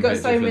brilliant We've got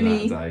so picture from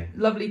many that day.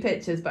 lovely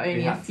pictures, but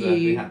only a few.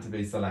 We had to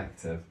be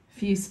selective.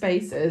 Few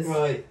spaces.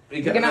 Right. I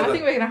think we're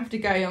gonna have to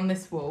go on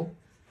this wall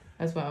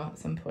as well at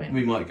some point.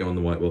 We might go on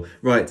the white wall.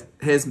 Right.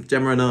 Here's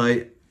Gemma and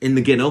I in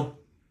the Ginnel.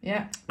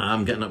 Yeah.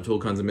 I'm getting up to all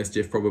kinds of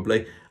mischief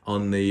probably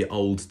on the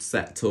old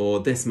set tour.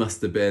 This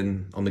must have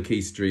been on the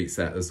Key Street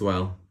set as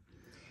well.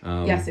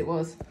 Yes, it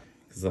was.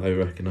 Because I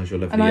recognise your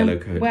lovely and yellow I'm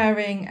coat.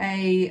 Wearing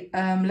a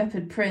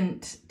leopard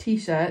print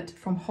T-shirt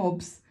from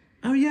Hobbs.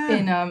 Oh yeah.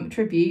 In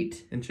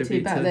tribute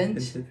to Bet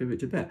Lynch. In tribute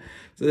to Bet.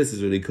 So this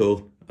is really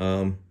cool.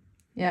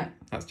 Yeah.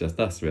 That's just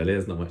us really.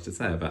 There's not much to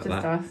say about just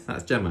that. Us.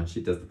 That's Gemma. She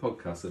does the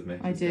podcast with me.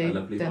 I do.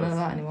 Don't look like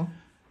that anymore.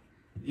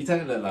 You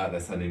don't look like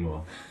this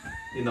anymore.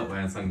 You're not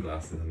wearing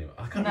sunglasses anymore.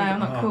 I can't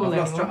I'm not cool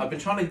anymore. I've been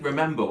trying to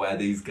remember where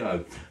these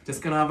go.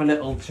 Just going to have a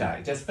little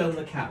check. Just film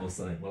the cat or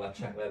something while I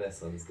check where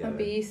this one's going.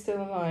 Abby, you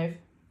still alive?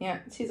 Yeah,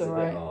 she's it's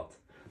alright.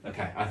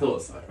 Okay, I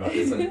thought so. Right,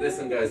 this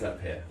one goes up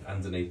here,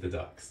 underneath the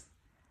ducks.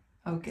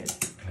 Oh, good.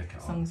 Click it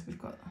as long as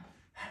we've got that.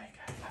 There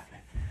we go, lovely.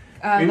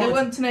 They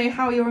want to know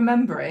how you're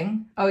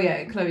remembering. Oh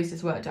yeah, Chloe's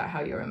just worked out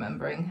how you're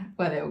remembering,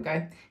 where they all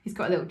go. He's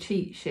got a little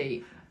cheat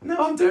sheet. No,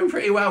 I'm doing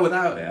pretty well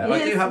without it. Yes.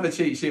 I do have a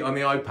cheat sheet on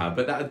the iPad,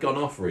 but that had gone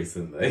off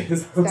recently,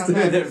 so I'm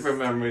doing it from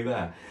memory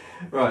there.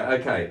 Right,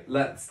 okay,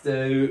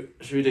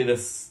 should we do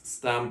this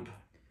stamp?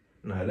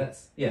 No,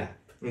 yeah,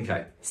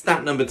 okay.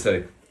 Stamp number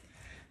 2.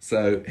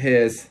 So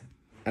here's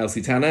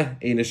Elsie Tanner,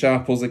 Ina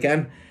Sharples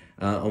again,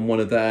 on one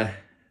of their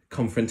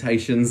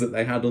confrontations that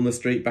they had on the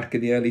street back in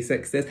the early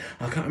 60s.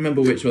 I can't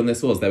remember which one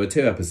this was. There were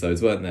 2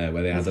 episodes, weren't there,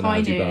 where they had an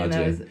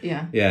argy-bargy.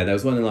 Yeah, there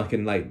was one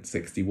in late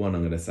 61,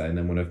 I'm going to say, and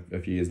then one a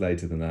few years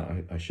later than that.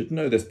 I should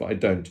know this, but I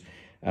don't.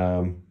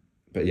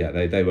 But yeah,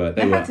 they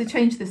had to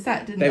change the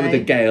set, didn't they? They were the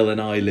Gail and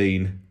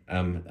Eileen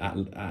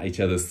at each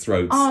other's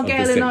throats. Oh, of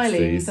Gail the 60s. and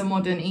Eileen, the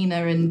modern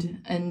Ina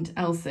and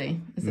Elsie.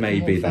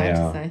 Maybe they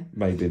are.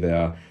 Maybe they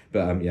are.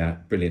 But yeah,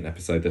 brilliant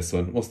episode this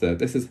one.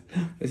 This is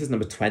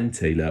number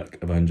 20,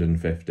 look, of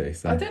 150.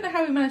 So I don't know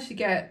how we managed to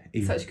get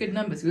such good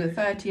numbers. We were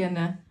 30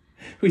 and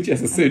we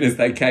just, as soon as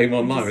they came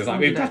online, it was like,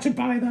 we've got to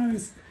buy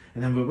those.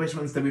 And then, but which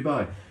ones did we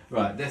buy?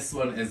 Right, this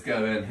one is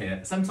going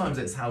here. Sometimes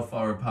it's how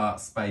far apart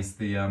spaced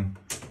the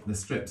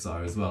strips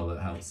are as well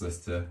that helps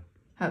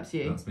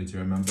me to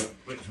remember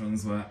which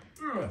ones were.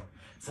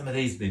 Some of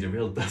these need a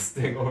real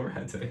dusting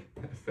already.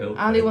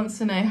 Ali wants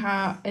to know,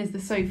 how is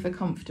the sofa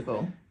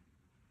comfortable?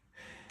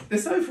 The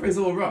sofa is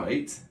all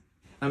right.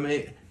 I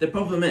mean, the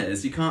problem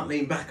is you can't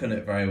lean back on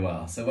it very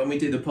well. So when we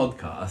do the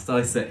podcast,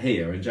 I sit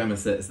here and Gemma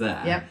sits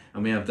there. Yep.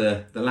 And we have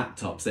the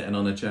laptop sitting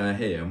on a chair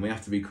here and we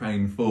have to be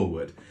craned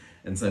forward.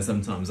 And so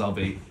sometimes I'll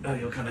be,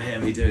 you'll kind of hear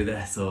me do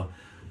this or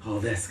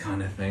this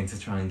kind of thing to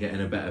try and get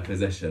in a better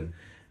position.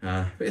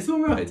 But it's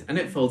all right. And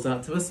it folds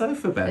out to a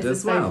sofa bed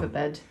as well. It's a sofa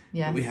bed,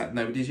 yes.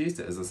 Nobody's used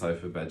it as a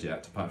sofa bed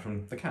yet, apart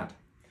from the cat.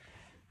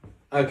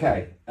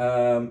 Okay,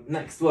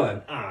 next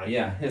one.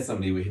 Here's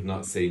somebody we have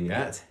not seen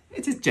yet.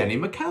 It is Jenny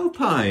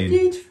McAlpine.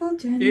 Beautiful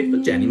Jenny.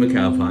 Beautiful Jenny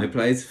McAlpine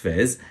plays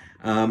Fizz.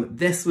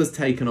 This was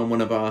taken on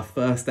one of our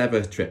first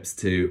ever trips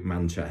to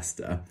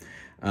Manchester.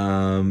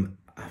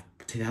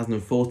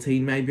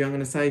 2014 maybe, I'm going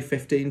to say,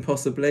 15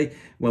 possibly,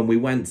 when we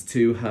went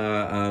to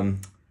her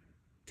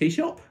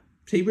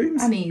tea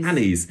rooms?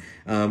 Annie's,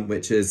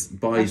 which is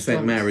by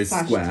St Mary's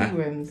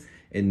Square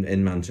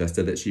in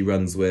Manchester, that she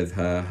runs with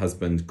her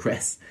husband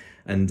Chris.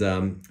 And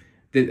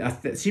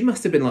she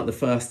must have been like the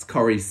first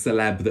Corrie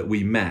celeb that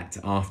we met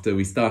after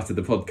we started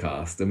the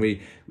podcast. And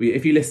we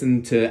if you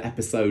listen to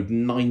episode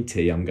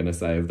 90, I'm going to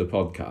say, of the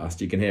podcast,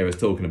 you can hear us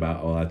talking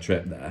about our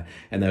trip there.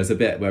 And there was a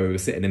bit where we were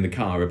sitting in the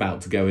car about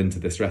to go into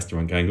this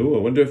restaurant going, I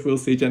wonder if we'll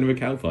see Jenny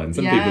McAlpine.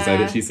 Some people say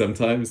that she's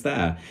sometimes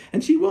there.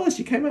 And she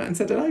came out and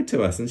said hello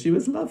to us and she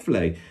was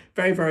lovely.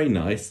 Very, very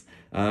nice.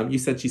 You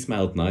said she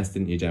smelled nice,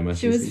 didn't you, Gemma?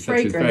 She was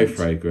fragrant. She was very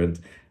fragrant.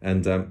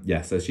 And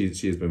so she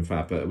has been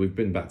fab. But we've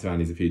been back to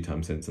Annie's a few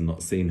times since and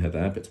not seen her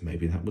there. But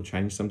maybe that will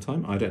change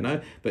sometime. I don't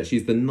know. But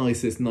she's the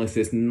nicest,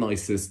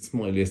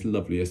 smiliest,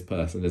 loveliest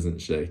person, isn't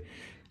she?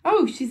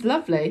 Oh, she's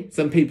lovely.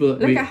 Some people...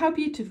 Look at how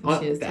beautiful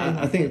she is.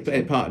 I think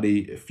it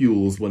partly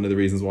fuels one of the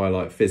reasons why I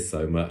like Fizz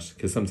so much.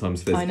 Because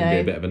sometimes Fizz can be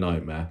a bit of a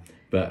nightmare.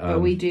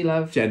 But we do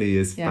love Jenny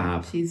is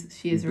fab.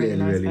 She is a really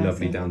nice really person.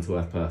 lovely, down to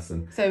earth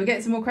person. So we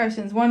get some more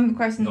questions. One of the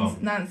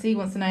questions Nancy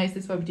wants to know, is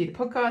this where we do the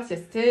podcast? Yes,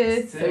 it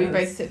is. So we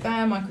both sit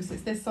there. Michael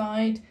sits this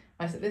side.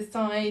 I sit this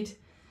side.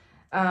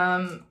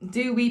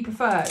 Do we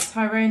prefer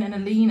Tyrone and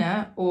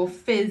Alina, or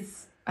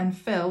Fizz and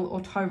Phil,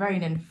 or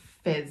Tyrone and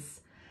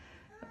Fizz?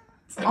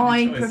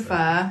 I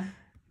prefer.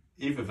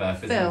 You prefer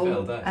Fizz Phil and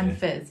Phil, don't you? and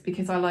Fizz,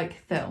 because I like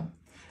Phil.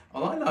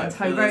 Oh, I like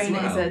Tyrone Phil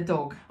as well. is a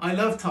dog. I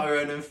love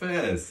Tyrone and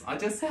Fizz. I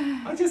just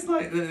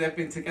like that they've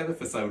been together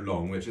for so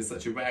long, which is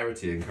such a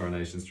rarity in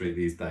Coronation Street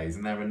these days,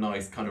 and they're a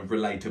nice kind of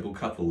relatable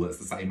couple that's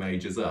the same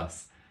age as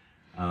us.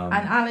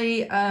 And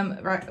Ali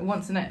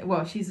wants to know.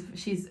 Well,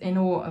 she's in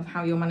awe of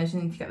how you're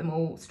managing to get them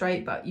all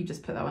straight, but you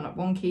just put that one up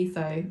wonky,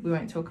 so we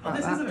won't talk about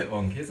this that. This is a bit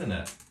wonky, isn't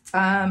it?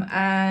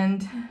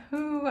 And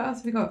what else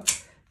have we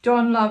got?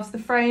 John loves the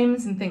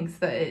frames and thinks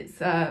that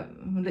it's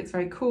looks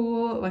very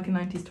cool, like a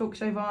 90s talk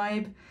show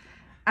vibe.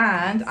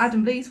 And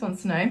Adam Blease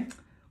wants to know,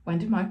 when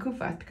did Michael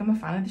first become a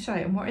fan of the show,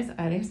 and what are his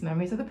earliest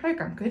memories of the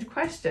programme? Good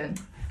question.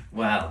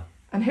 Well.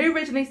 And who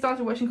originally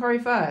started watching Corrie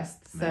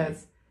first?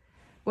 Says,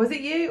 was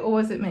it you or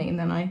was it me? And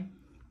then I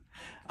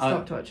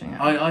stopped watching it.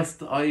 I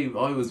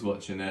was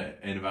watching it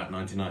in about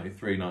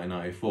 1993,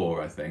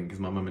 1994, I think, because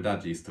my mum and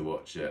dad used to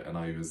watch it, and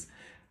I was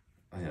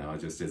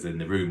just was in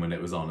the room when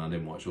it was on. I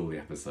didn't watch all the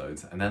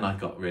episodes, and then I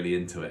got really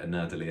into it and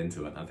nerdily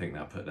into it, and I think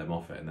that put them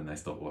off it, and then they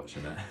stopped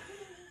watching it.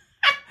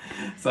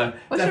 So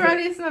what's your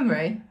earliest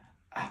memory?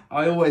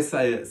 I always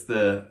say it's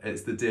the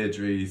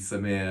Deirdre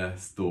Samir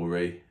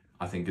story.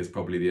 I think is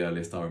probably the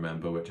earliest I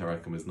remember, which I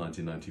reckon was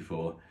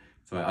 1994.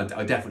 So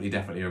I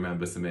definitely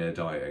remember Samir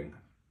dying,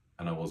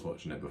 and I was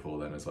watching it before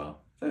then as well.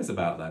 So it's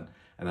about then.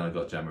 And then I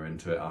got Gemma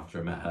into it after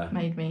I met her.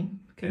 Made me.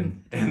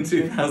 In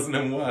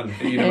 2001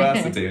 at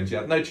university, and she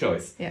had no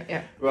choice.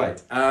 Yeah.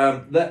 Right,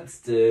 let's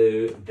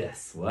do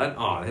this one.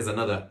 Oh, here's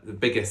the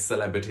biggest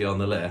celebrity on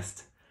the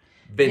list.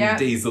 Vin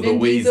Diesel the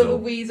Weasel. Vin Diesel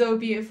the Weasel,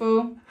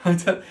 beautiful.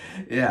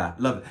 Yeah,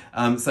 love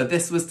it. So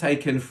this was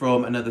taken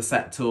from another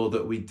set tour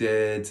that we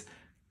did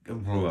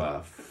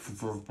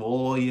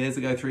 3 years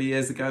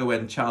ago,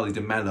 when Charlie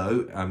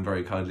DeMello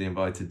very kindly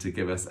invited to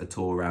give us a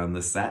tour around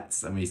the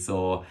sets, and we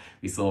saw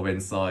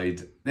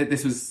inside.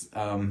 This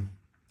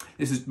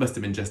must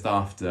have been just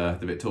after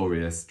the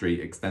Victoria Street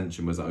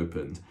extension was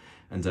opened,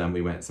 and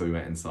we went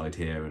inside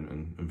here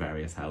and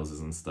various houses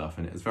and stuff,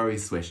 and it was very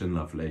swish and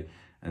lovely,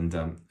 and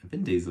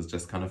Vin Diesel's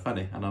just kind of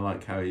funny, and I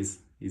like how he's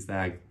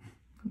there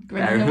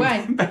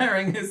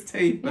baring his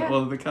teeth at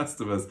all of the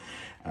customers.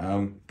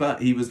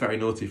 But he was very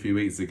naughty a few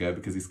weeks ago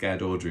because he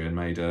scared Audrey and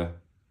made her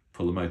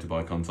pull the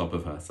motorbike on top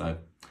of her. So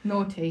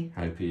naughty.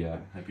 Hope he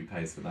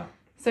pays for that.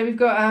 So we've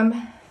got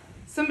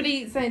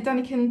somebody saying,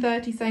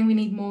 Dannykin30 saying we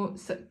need more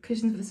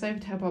cushions for the sofa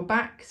to help our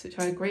backs, which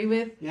I agree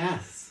with.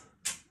 Yes.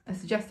 I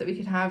suggest that we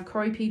could have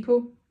Corrie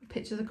people,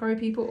 pictures of Corrie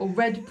people, or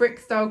red brick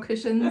style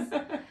cushions.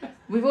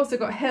 We've also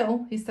got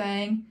Hill, who's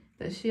saying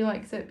that she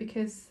likes it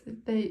because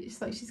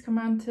it's like she's come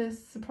around to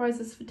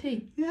surprise us for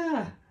tea.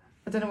 Yeah.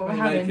 I don't know what we're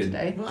having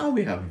today. What are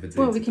we having for tea?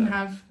 Well, we can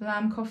have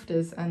lamb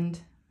koftas and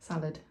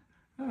salad.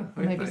 Oh,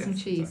 or maybe some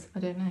cheese. I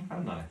don't know.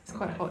 Oh, nice. It's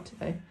quite hot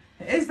today.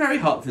 It is very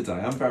hot today.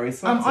 I'm very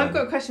sweaty. I've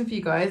got a question for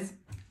you guys.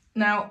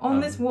 Now, on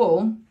this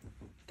wall,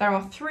 there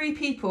are 3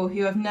 people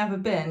who have never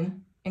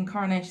been in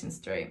Coronation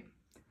Street.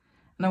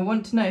 And I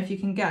want to know if you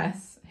can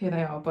guess who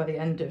they are by the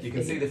end of You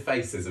can see the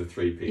faces of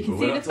 3 people. You can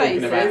We're see not the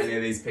talking faces. about any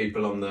of these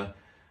people on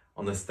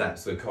the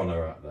steps with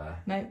Connor up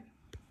there. Nope.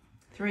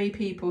 3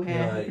 people here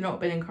No. who've not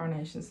been in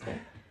Coronation Street.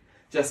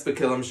 Just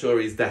because I'm sure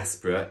he's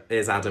desperate,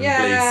 here's Adam Blease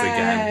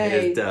again.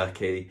 Here's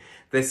Durkee.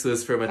 This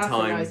was from That's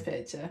time. a nice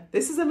picture.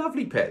 This is a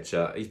lovely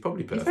picture. He's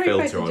probably put He's a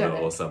very filter on it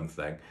photogenic. or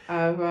something.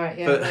 Oh, right,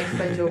 yeah, But- that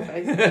explains your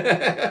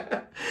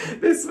face.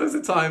 This was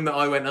a time that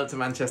I went up to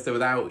Manchester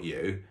without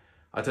you.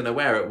 I don't know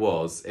where it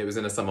was. It was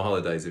in the summer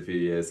holidays a few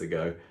years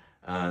ago.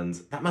 And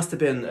that must have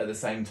been at the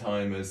same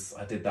time as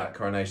I did that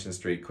Coronation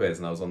Street quiz,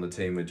 and I was on the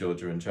team with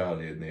Georgia and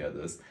Charlie and the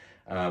others.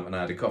 And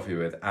I had a coffee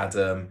with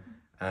Adam.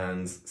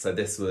 And so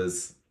this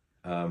was,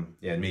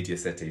 Media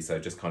City. So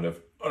just kind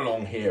of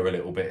along here a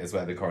little bit is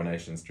where the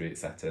Coronation Street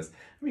set is. And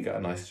we got a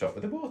nice shot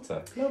with the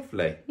water.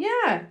 Lovely.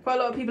 Yeah, quite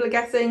a lot of people are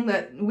guessing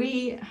that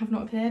we have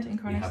not appeared in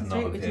Coronation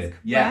Street, which is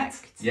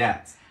correct.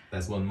 Yet.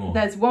 There's one more.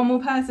 There's one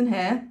more person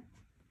here,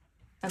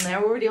 and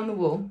they're already on the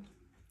wall.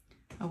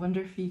 I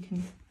wonder if you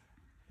can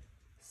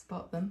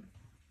spot them.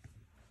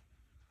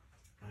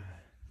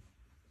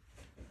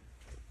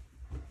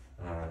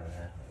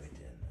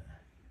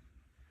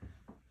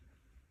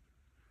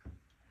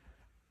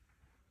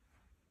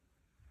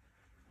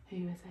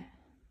 Who is it?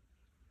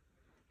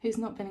 Who's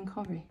not been in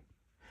Corrie?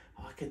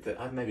 Oh,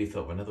 I've maybe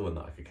thought of another one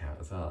that I could count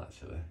as well,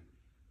 actually.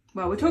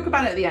 Well, we'll talk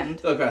about it at the end.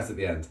 Talk about it at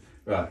the end.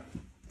 Right.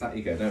 That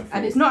you go, don't fall.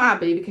 And it's not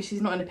Abby because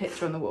she's not in a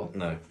picture on the wall.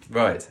 No.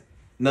 Right.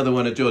 Another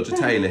one of Georgia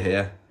Taylor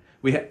here.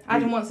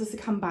 Adam wants us to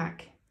come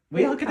back.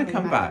 We are going to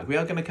come back. We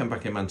are going to come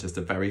back in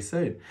Manchester very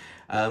soon.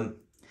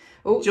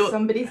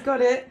 Somebody's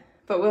got it,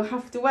 but we'll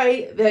have to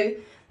wait. They're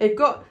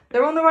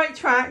on the right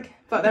track,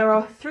 but there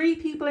are 3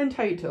 people in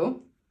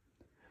total.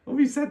 Well,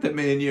 we said that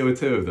me and you are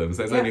 2 of them, so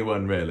there's only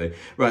one really.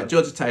 Right,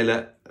 Georgia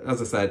Taylor, as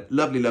I said,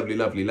 lovely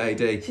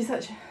lady. She's so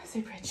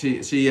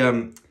pretty. She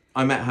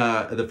I met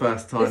her the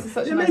first time. This is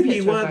such a nice maybe you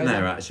picture of weren't her,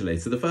 there actually.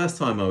 So the first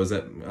time I was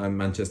at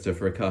Manchester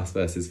for a cast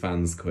versus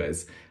fans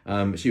quiz,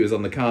 she was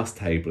on the cast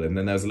table, and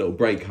then there was a little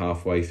break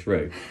halfway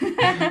through.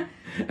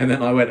 And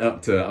then I went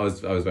up to, I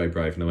was very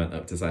brave, and I went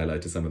up to say hello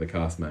to some of the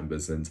cast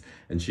members, and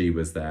she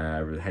was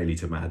there, Hayley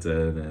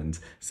Tomadden and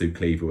Sue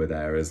Cleaver were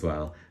there as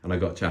well. And I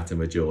got chatting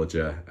with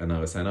Georgia, and I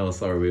was saying, oh,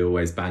 sorry, we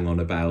always bang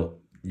on about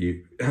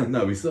you.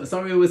 No,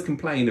 we always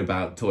complain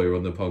about Toya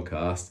on the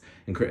podcast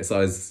and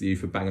criticise you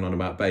for banging on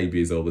about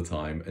babies all the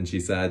time. And she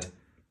said,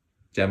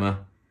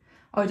 Gemma.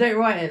 Oh, don't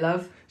write it,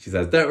 love. She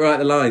says, don't write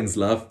the lines,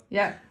 love.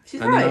 Yeah,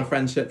 she's and right. And then our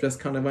friendship just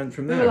kind of went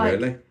from there,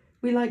 really.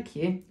 We like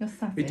you. You're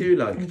sassy. We do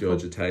like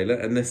Georgia Taylor,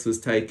 and this was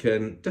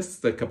taken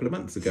just a couple of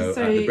months ago at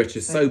the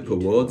British Soap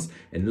beautiful. Awards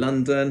in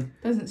London.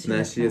 Doesn't she? And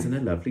there she is in a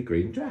lovely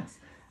green dress.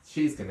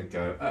 She's going to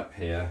go up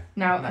here.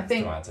 Now, I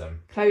think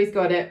Chloe's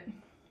got it.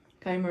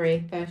 Chloe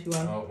Marie,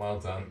 31. Oh, well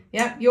done.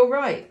 Yeah, you're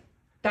right.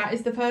 That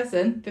is the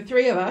person. The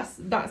three of us.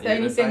 That's the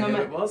only thing I'm.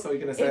 It was. Or are you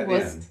going to say it at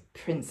was the end?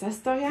 Princess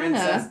Diana.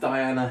 Princess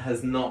Diana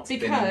has not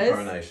been in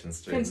Coronation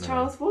Street. Prince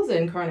Charles was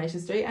in Coronation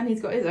Street, and he's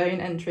got his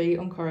own entry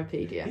on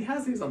Coropedia. He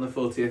has. He's on the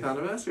 40th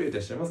anniversary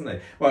edition, wasn't he?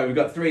 Right, we've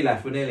got 3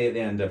 left. We're nearly at the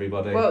end,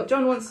 everybody. Well,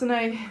 John wants to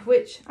know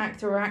which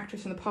actor or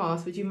actress from the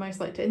past would you most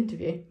like to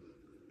interview?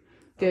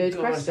 Good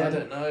question. I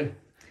don't know.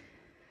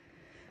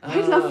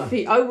 I'd love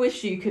to. I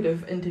wish you could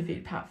have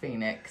interviewed Pat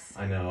Phoenix.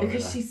 I know.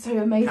 Because she's so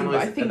amazing. But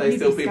I think are they you'd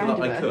still be people scared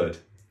that of I her. could?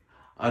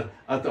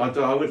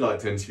 I would like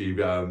to interview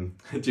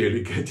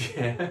Julie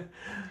Goodyear,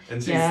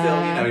 and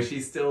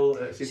she's still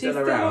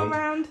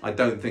around. I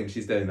don't think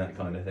she's doing that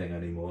kind of thing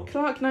anymore.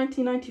 Clark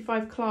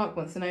 1995 Clark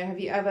wants to know: have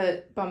you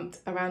ever bumped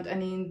around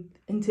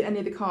into any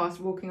of the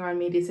cast walking around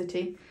Media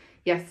City?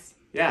 Yes.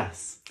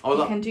 Yes.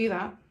 You can do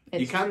that.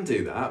 You can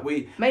do that.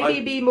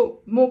 Be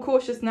more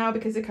cautious now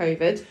because of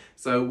COVID.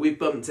 So we've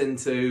bumped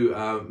into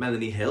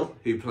Melanie Hill,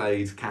 who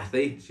played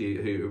Kathy,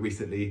 who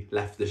recently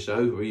left the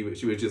show.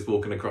 She was just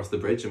walking across the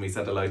bridge and we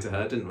said hello to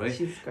her, didn't we?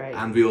 She's great.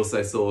 And we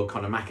also saw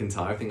Conor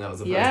McIntyre. I think that was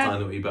the first time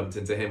that we bumped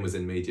into him, was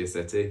in Media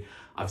City.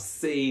 I've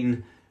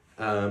seen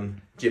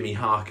Jimmy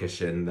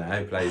Harkish in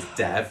there, who plays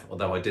Dev,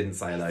 although I didn't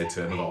say hello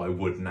to him, although I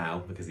would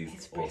now because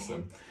he's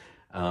awesome.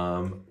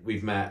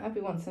 We've met...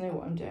 Everyone wants to know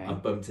what I'm doing.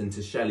 I've bumped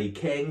into Shelley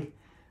King.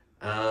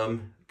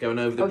 Going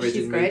over the bridge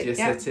in Media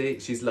City.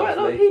 She's lovely. Quite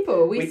a lot of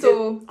people. We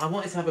saw... I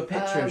wanted to have a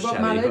picture of Shelley,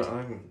 Mallard. but I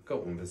haven't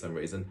got one for some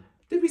reason.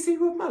 Did we see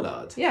Rob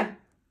Mallard? Yeah.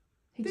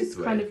 He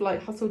just kind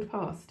of hustled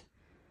past.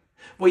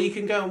 Well, you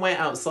can go and wait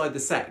outside the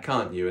set,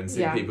 can't you, and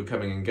see people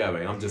coming and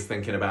going. I'm just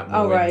thinking about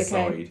more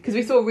inside. Because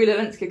we saw Rila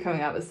Lenska coming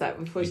out the set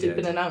before she'd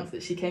been announced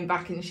that she came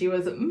back, and she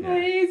was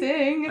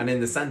amazing. And in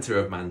the centre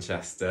of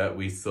Manchester,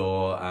 we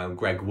saw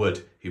Greg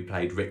Wood, who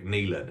played Rick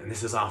Neelan, and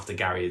this was after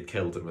Gary had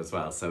killed him as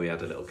well, so we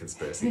had a little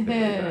conspiracy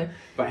theory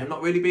about him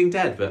not really being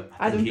dead, but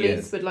Adam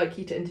Blease would like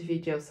you to interview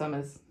Jill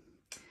Summers.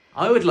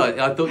 I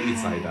thought you'd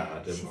say that,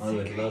 Adam. I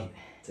would love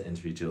to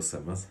interview Jill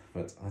Summers,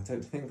 but I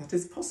don't think that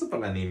is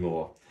possible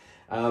anymore.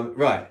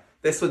 Right,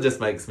 this one just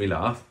makes me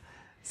laugh.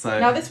 So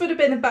now this would have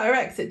been a better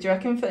exit, do you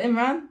reckon, for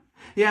Imran?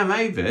 Yeah,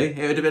 maybe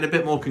it would have been a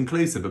bit more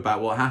conclusive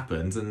about what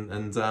happened, and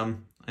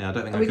I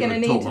don't think I could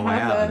have talked my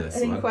way out of this.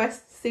 An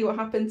inquest to see what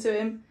happened to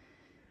him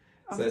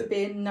after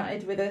being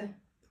nutted with a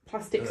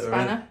plastic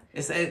spanner.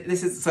 This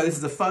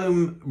is a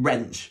foam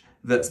wrench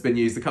that's been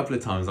used a couple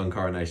of times on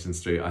Coronation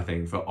Street, I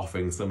think, for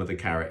offing some of the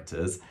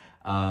characters.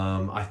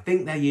 I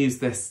think they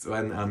used this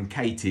when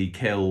Katie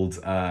killed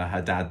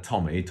her dad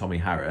Tommy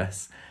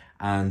Harris.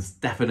 And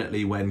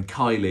definitely when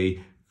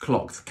Kylie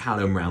clocked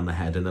Callum round the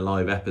head in a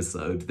live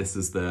episode, this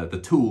is the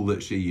tool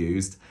that she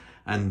used.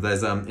 And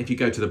there's if you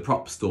go to the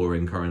prop store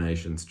in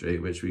Coronation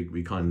Street, which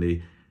we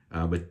kindly,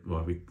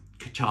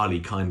 Charlie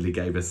kindly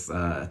gave us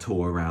a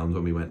tour around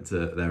when we went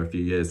there a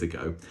few years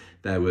ago.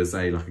 There was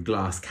a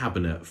glass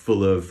cabinet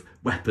full of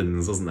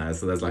weapons, wasn't there?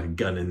 So there's a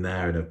gun in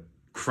there and a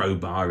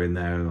crowbar in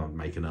there, and I'm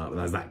making up,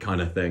 there's that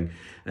kind of thing,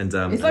 and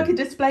it's like a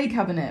display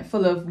cabinet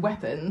full of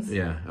weapons.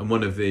 Yeah, and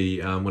one of the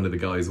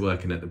guys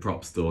working at the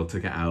prop store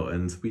took it out,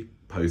 and we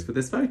posed for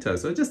this photo.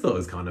 So I just thought it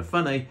was kind of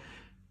funny,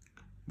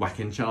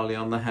 whacking Charlie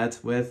on the head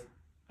with.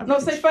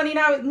 Not so funny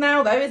now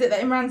though, is it, that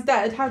Imran's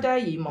dead? How dare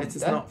you, monster?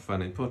 It's not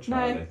funny. Poor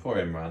Charlie. Poor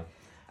Imran.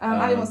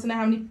 Ali wants to know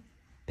how many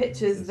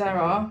pictures there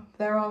are.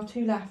 There are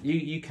 2 left.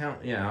 You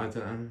count? Yeah, I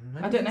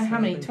don't know how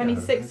many.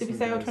 26 did we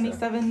say, or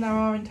 27 there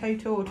are in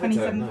total, or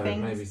 27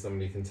 things. Maybe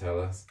somebody can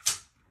tell us.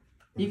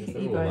 You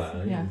can You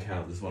can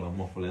count this one I'm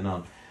waffling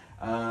on.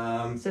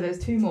 So there's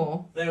 2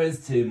 more. There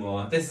is 2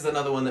 more. This is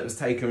another one that was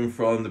taken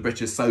from the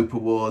British Soap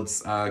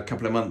Awards a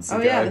couple of months ago.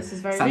 Oh yeah, this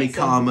is very Sally recent.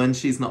 Carman,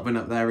 she's not been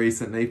up there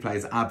recently,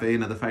 plays Abby,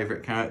 another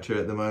favourite character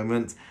at the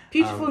moment.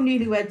 Beautiful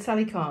newlywed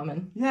Sally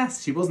Carman.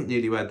 Yes, she wasn't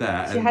newlywed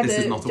there, She and this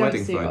is not a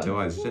wedding jumpsuit photo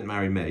either. She didn't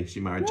marry me,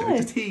 she married Joe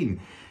Tatine,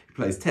 who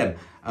plays Tim.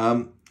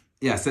 So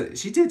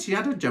she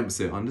had a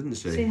jumpsuit on, didn't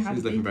she? She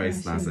was looking very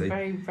snazzy. She was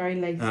very, very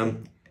lazy.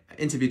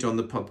 Interviewed her on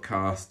the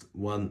podcast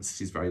once.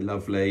 She's very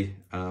lovely.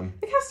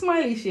 Look how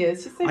smiley she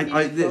is. She's so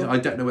beautiful. I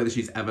don't know whether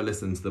she's ever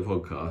listened to the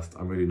podcast.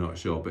 I'm really not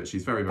sure, but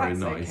she's very, very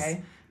nice.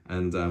 Okay.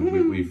 And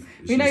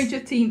we know Joe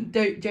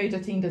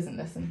Tatine doesn't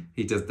listen.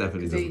 He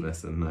definitely doesn't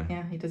listen. No.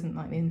 Yeah, he doesn't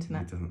like the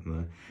internet. He doesn't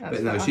know.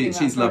 But no,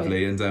 she's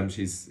lovely, and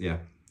she's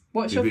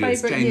What's your favourite year? We've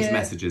exchanged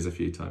messages a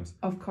few times.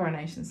 Of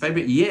Coronation Street.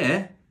 Favourite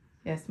year?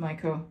 Yes,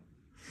 Michael.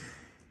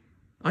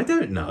 I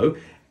don't know.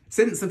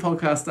 Since the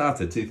podcast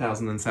started,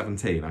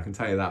 2017, I can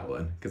tell you that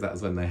one, because that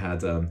was when they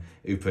had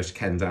Who Pushed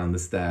Ken Down the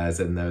Stairs,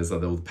 and there was all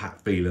the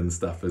Pat Phelan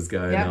stuff was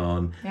going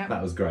on. Yep.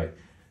 That was great.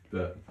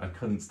 But I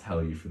couldn't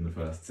tell you from the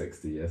first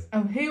 60 years.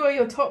 Who are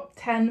your top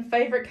 10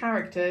 favourite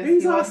characters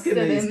Who's who are asking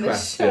still these in the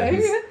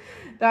questions? show?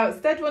 That was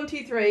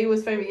Stead123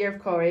 was favourite year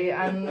of Corrie,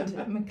 and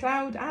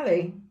McLeod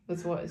Alley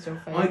was what is your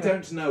favourite? I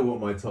don't know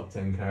what my top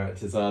 10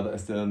 characters are that are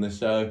still on the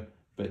show,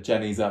 but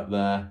Jenny's up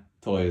there,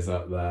 Toya's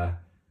up there.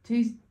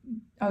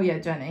 Oh yeah,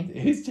 Jenny.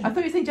 Who's Jenny? I thought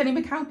you were saying Jenny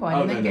McAlpine.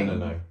 Oh,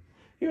 no.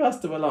 Who else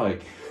do I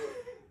like?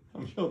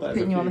 I'm sure there's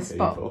Putting a you few on the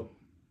spot. people.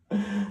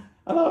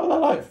 I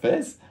like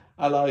Fizz.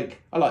 I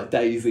like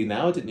Daisy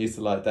now. I didn't used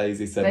to like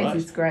Daisy so much.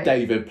 Daisy's great.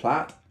 David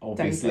Platt,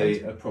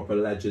 obviously a proper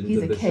legend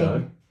He's of the king.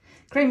 show.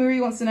 Craig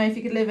Marie wants to know if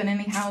you could live in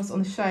any house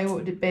on the show, what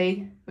would it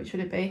be? Which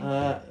would it be?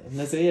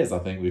 Nazir's, I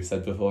think we've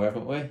said before,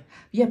 haven't we?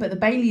 Yeah, but the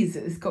Bailey's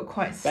has got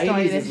quite stylish.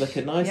 Bailey's is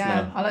looking nice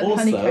now. I like the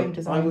honeycomb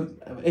design. I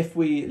would, if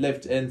we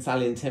lived in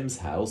Sally and Tim's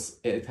house,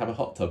 it'd have a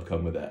hot tub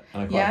come with it,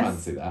 and I quite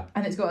fancy that.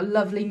 And it's got a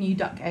lovely new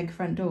duck egg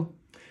front door.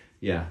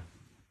 Yeah.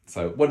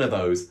 So one of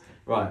those.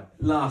 Right,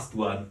 last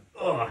one.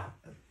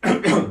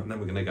 And then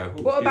we're going to go.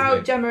 What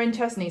about Gemma and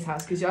Chesney's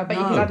house? Because I bet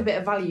you could add a bit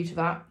of value to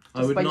that.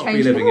 I would not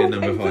be living in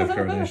number 5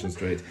 Coronation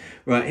Street.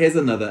 Right, here's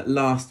another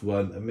last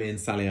one of me and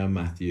Sally Ann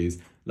Matthews.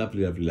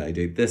 Lovely, lovely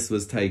lady. This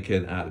was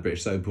taken at the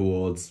British Soap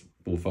Awards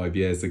 4 or 5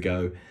 years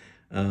ago.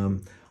 I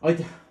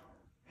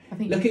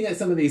think looking at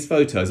some of these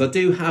photos, I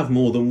do have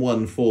more than one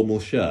informal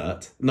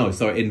shirt.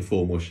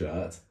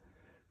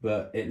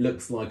 But it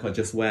looks like I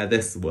just wear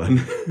this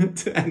one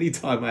to any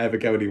time I ever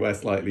go anywhere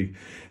slightly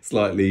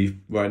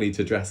where I need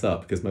to dress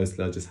up, because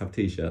mostly I just have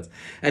t-shirts.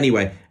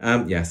 Anyway,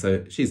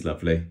 so she's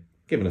lovely.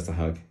 Giving us a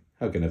hug.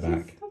 Hugging her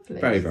back. Lovely.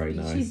 Very, very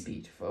nice. She's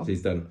beautiful.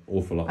 She's done an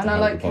awful lot to And I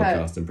help like the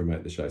podcast and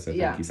promote the show, so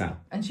thank you, Sal.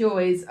 And she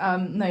always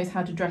knows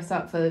how to dress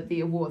up for the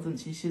awards, and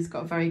she's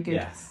got a very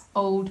good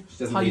old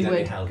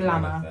Hollywood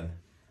glamour.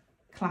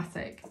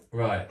 Classic.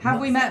 Right.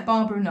 Have we met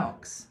Barbara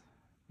Knox?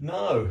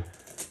 No,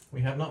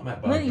 we have not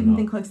met Barbara I don't even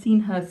think I've seen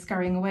her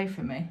scurrying away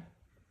from me.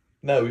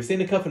 No, we've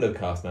seen a couple of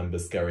cast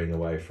members scurrying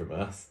away from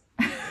us.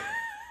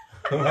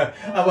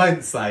 I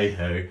won't say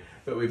who,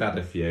 but we've had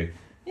a few.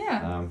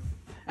 Yeah.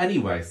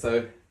 Anyway,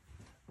 so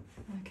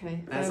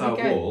okay, that's our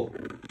wall.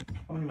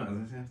 Oh,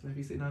 have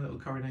you seen our little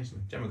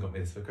coronation? Gemma got me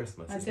this for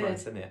Christmas. It's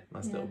nice, isn't it?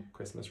 Nice little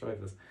Christmas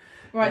roses.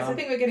 Right, so I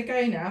think we're going to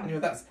go now. Anyway,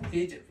 that's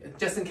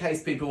just in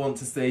case people want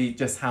to see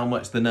just how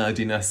much the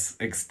nerdiness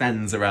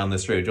extends around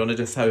this room. Do you want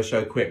to just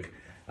show quick?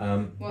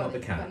 Not the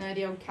cat. That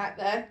nerdy old cat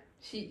there.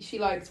 She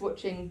likes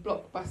watching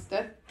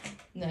Blockbuster.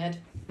 Nerd.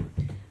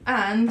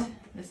 And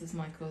this is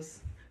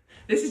Michael's.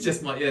 This is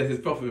just this is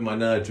probably my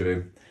nerd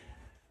room.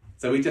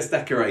 So we just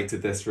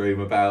decorated this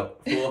room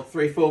about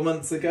 4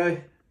 months ago,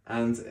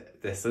 and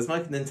this is my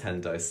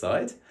Nintendo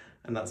side,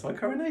 and that's my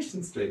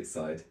Coronation Street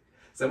side.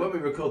 So when we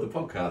record the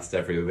podcast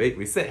every week,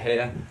 we sit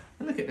here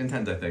and look at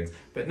Nintendo things.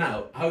 But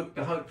now,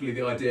 hopefully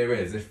the idea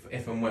is,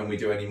 if and when we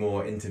do any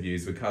more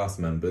interviews with cast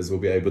members,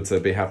 we'll be able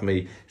to have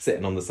me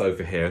sitting on the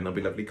sofa here, and there'll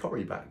be lovely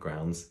Corrie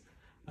backgrounds.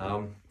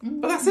 But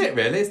that's it,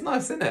 really. It's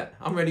nice, isn't it?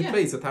 I'm really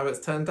pleased with how it's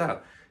turned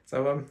out.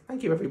 So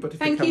thank you, everybody,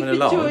 for coming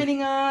along. Thank you for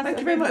joining us. Thank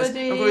you very much.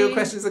 And for your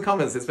questions and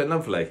comments. It's been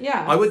lovely.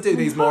 Yeah. I would do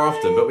these more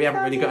often, but we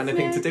haven't really got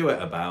anything to do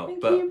it about.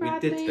 Thank you, we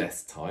did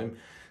this time.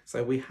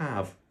 So we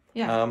have.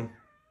 Yeah.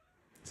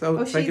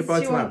 So say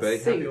goodbye to Abby.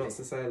 Soup. Abby wants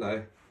to say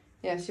hello.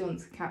 Yeah, she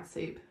wants cat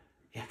soup.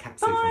 Yeah, cat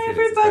soup. Bye,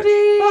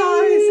 everybody.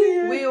 Bye. See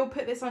you. We'll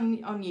put this on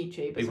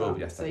YouTube as well.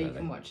 Yes, so you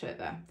can watch it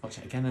there. Watch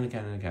it again and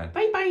again and again.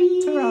 Bye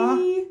bye.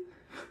 Ta-ra.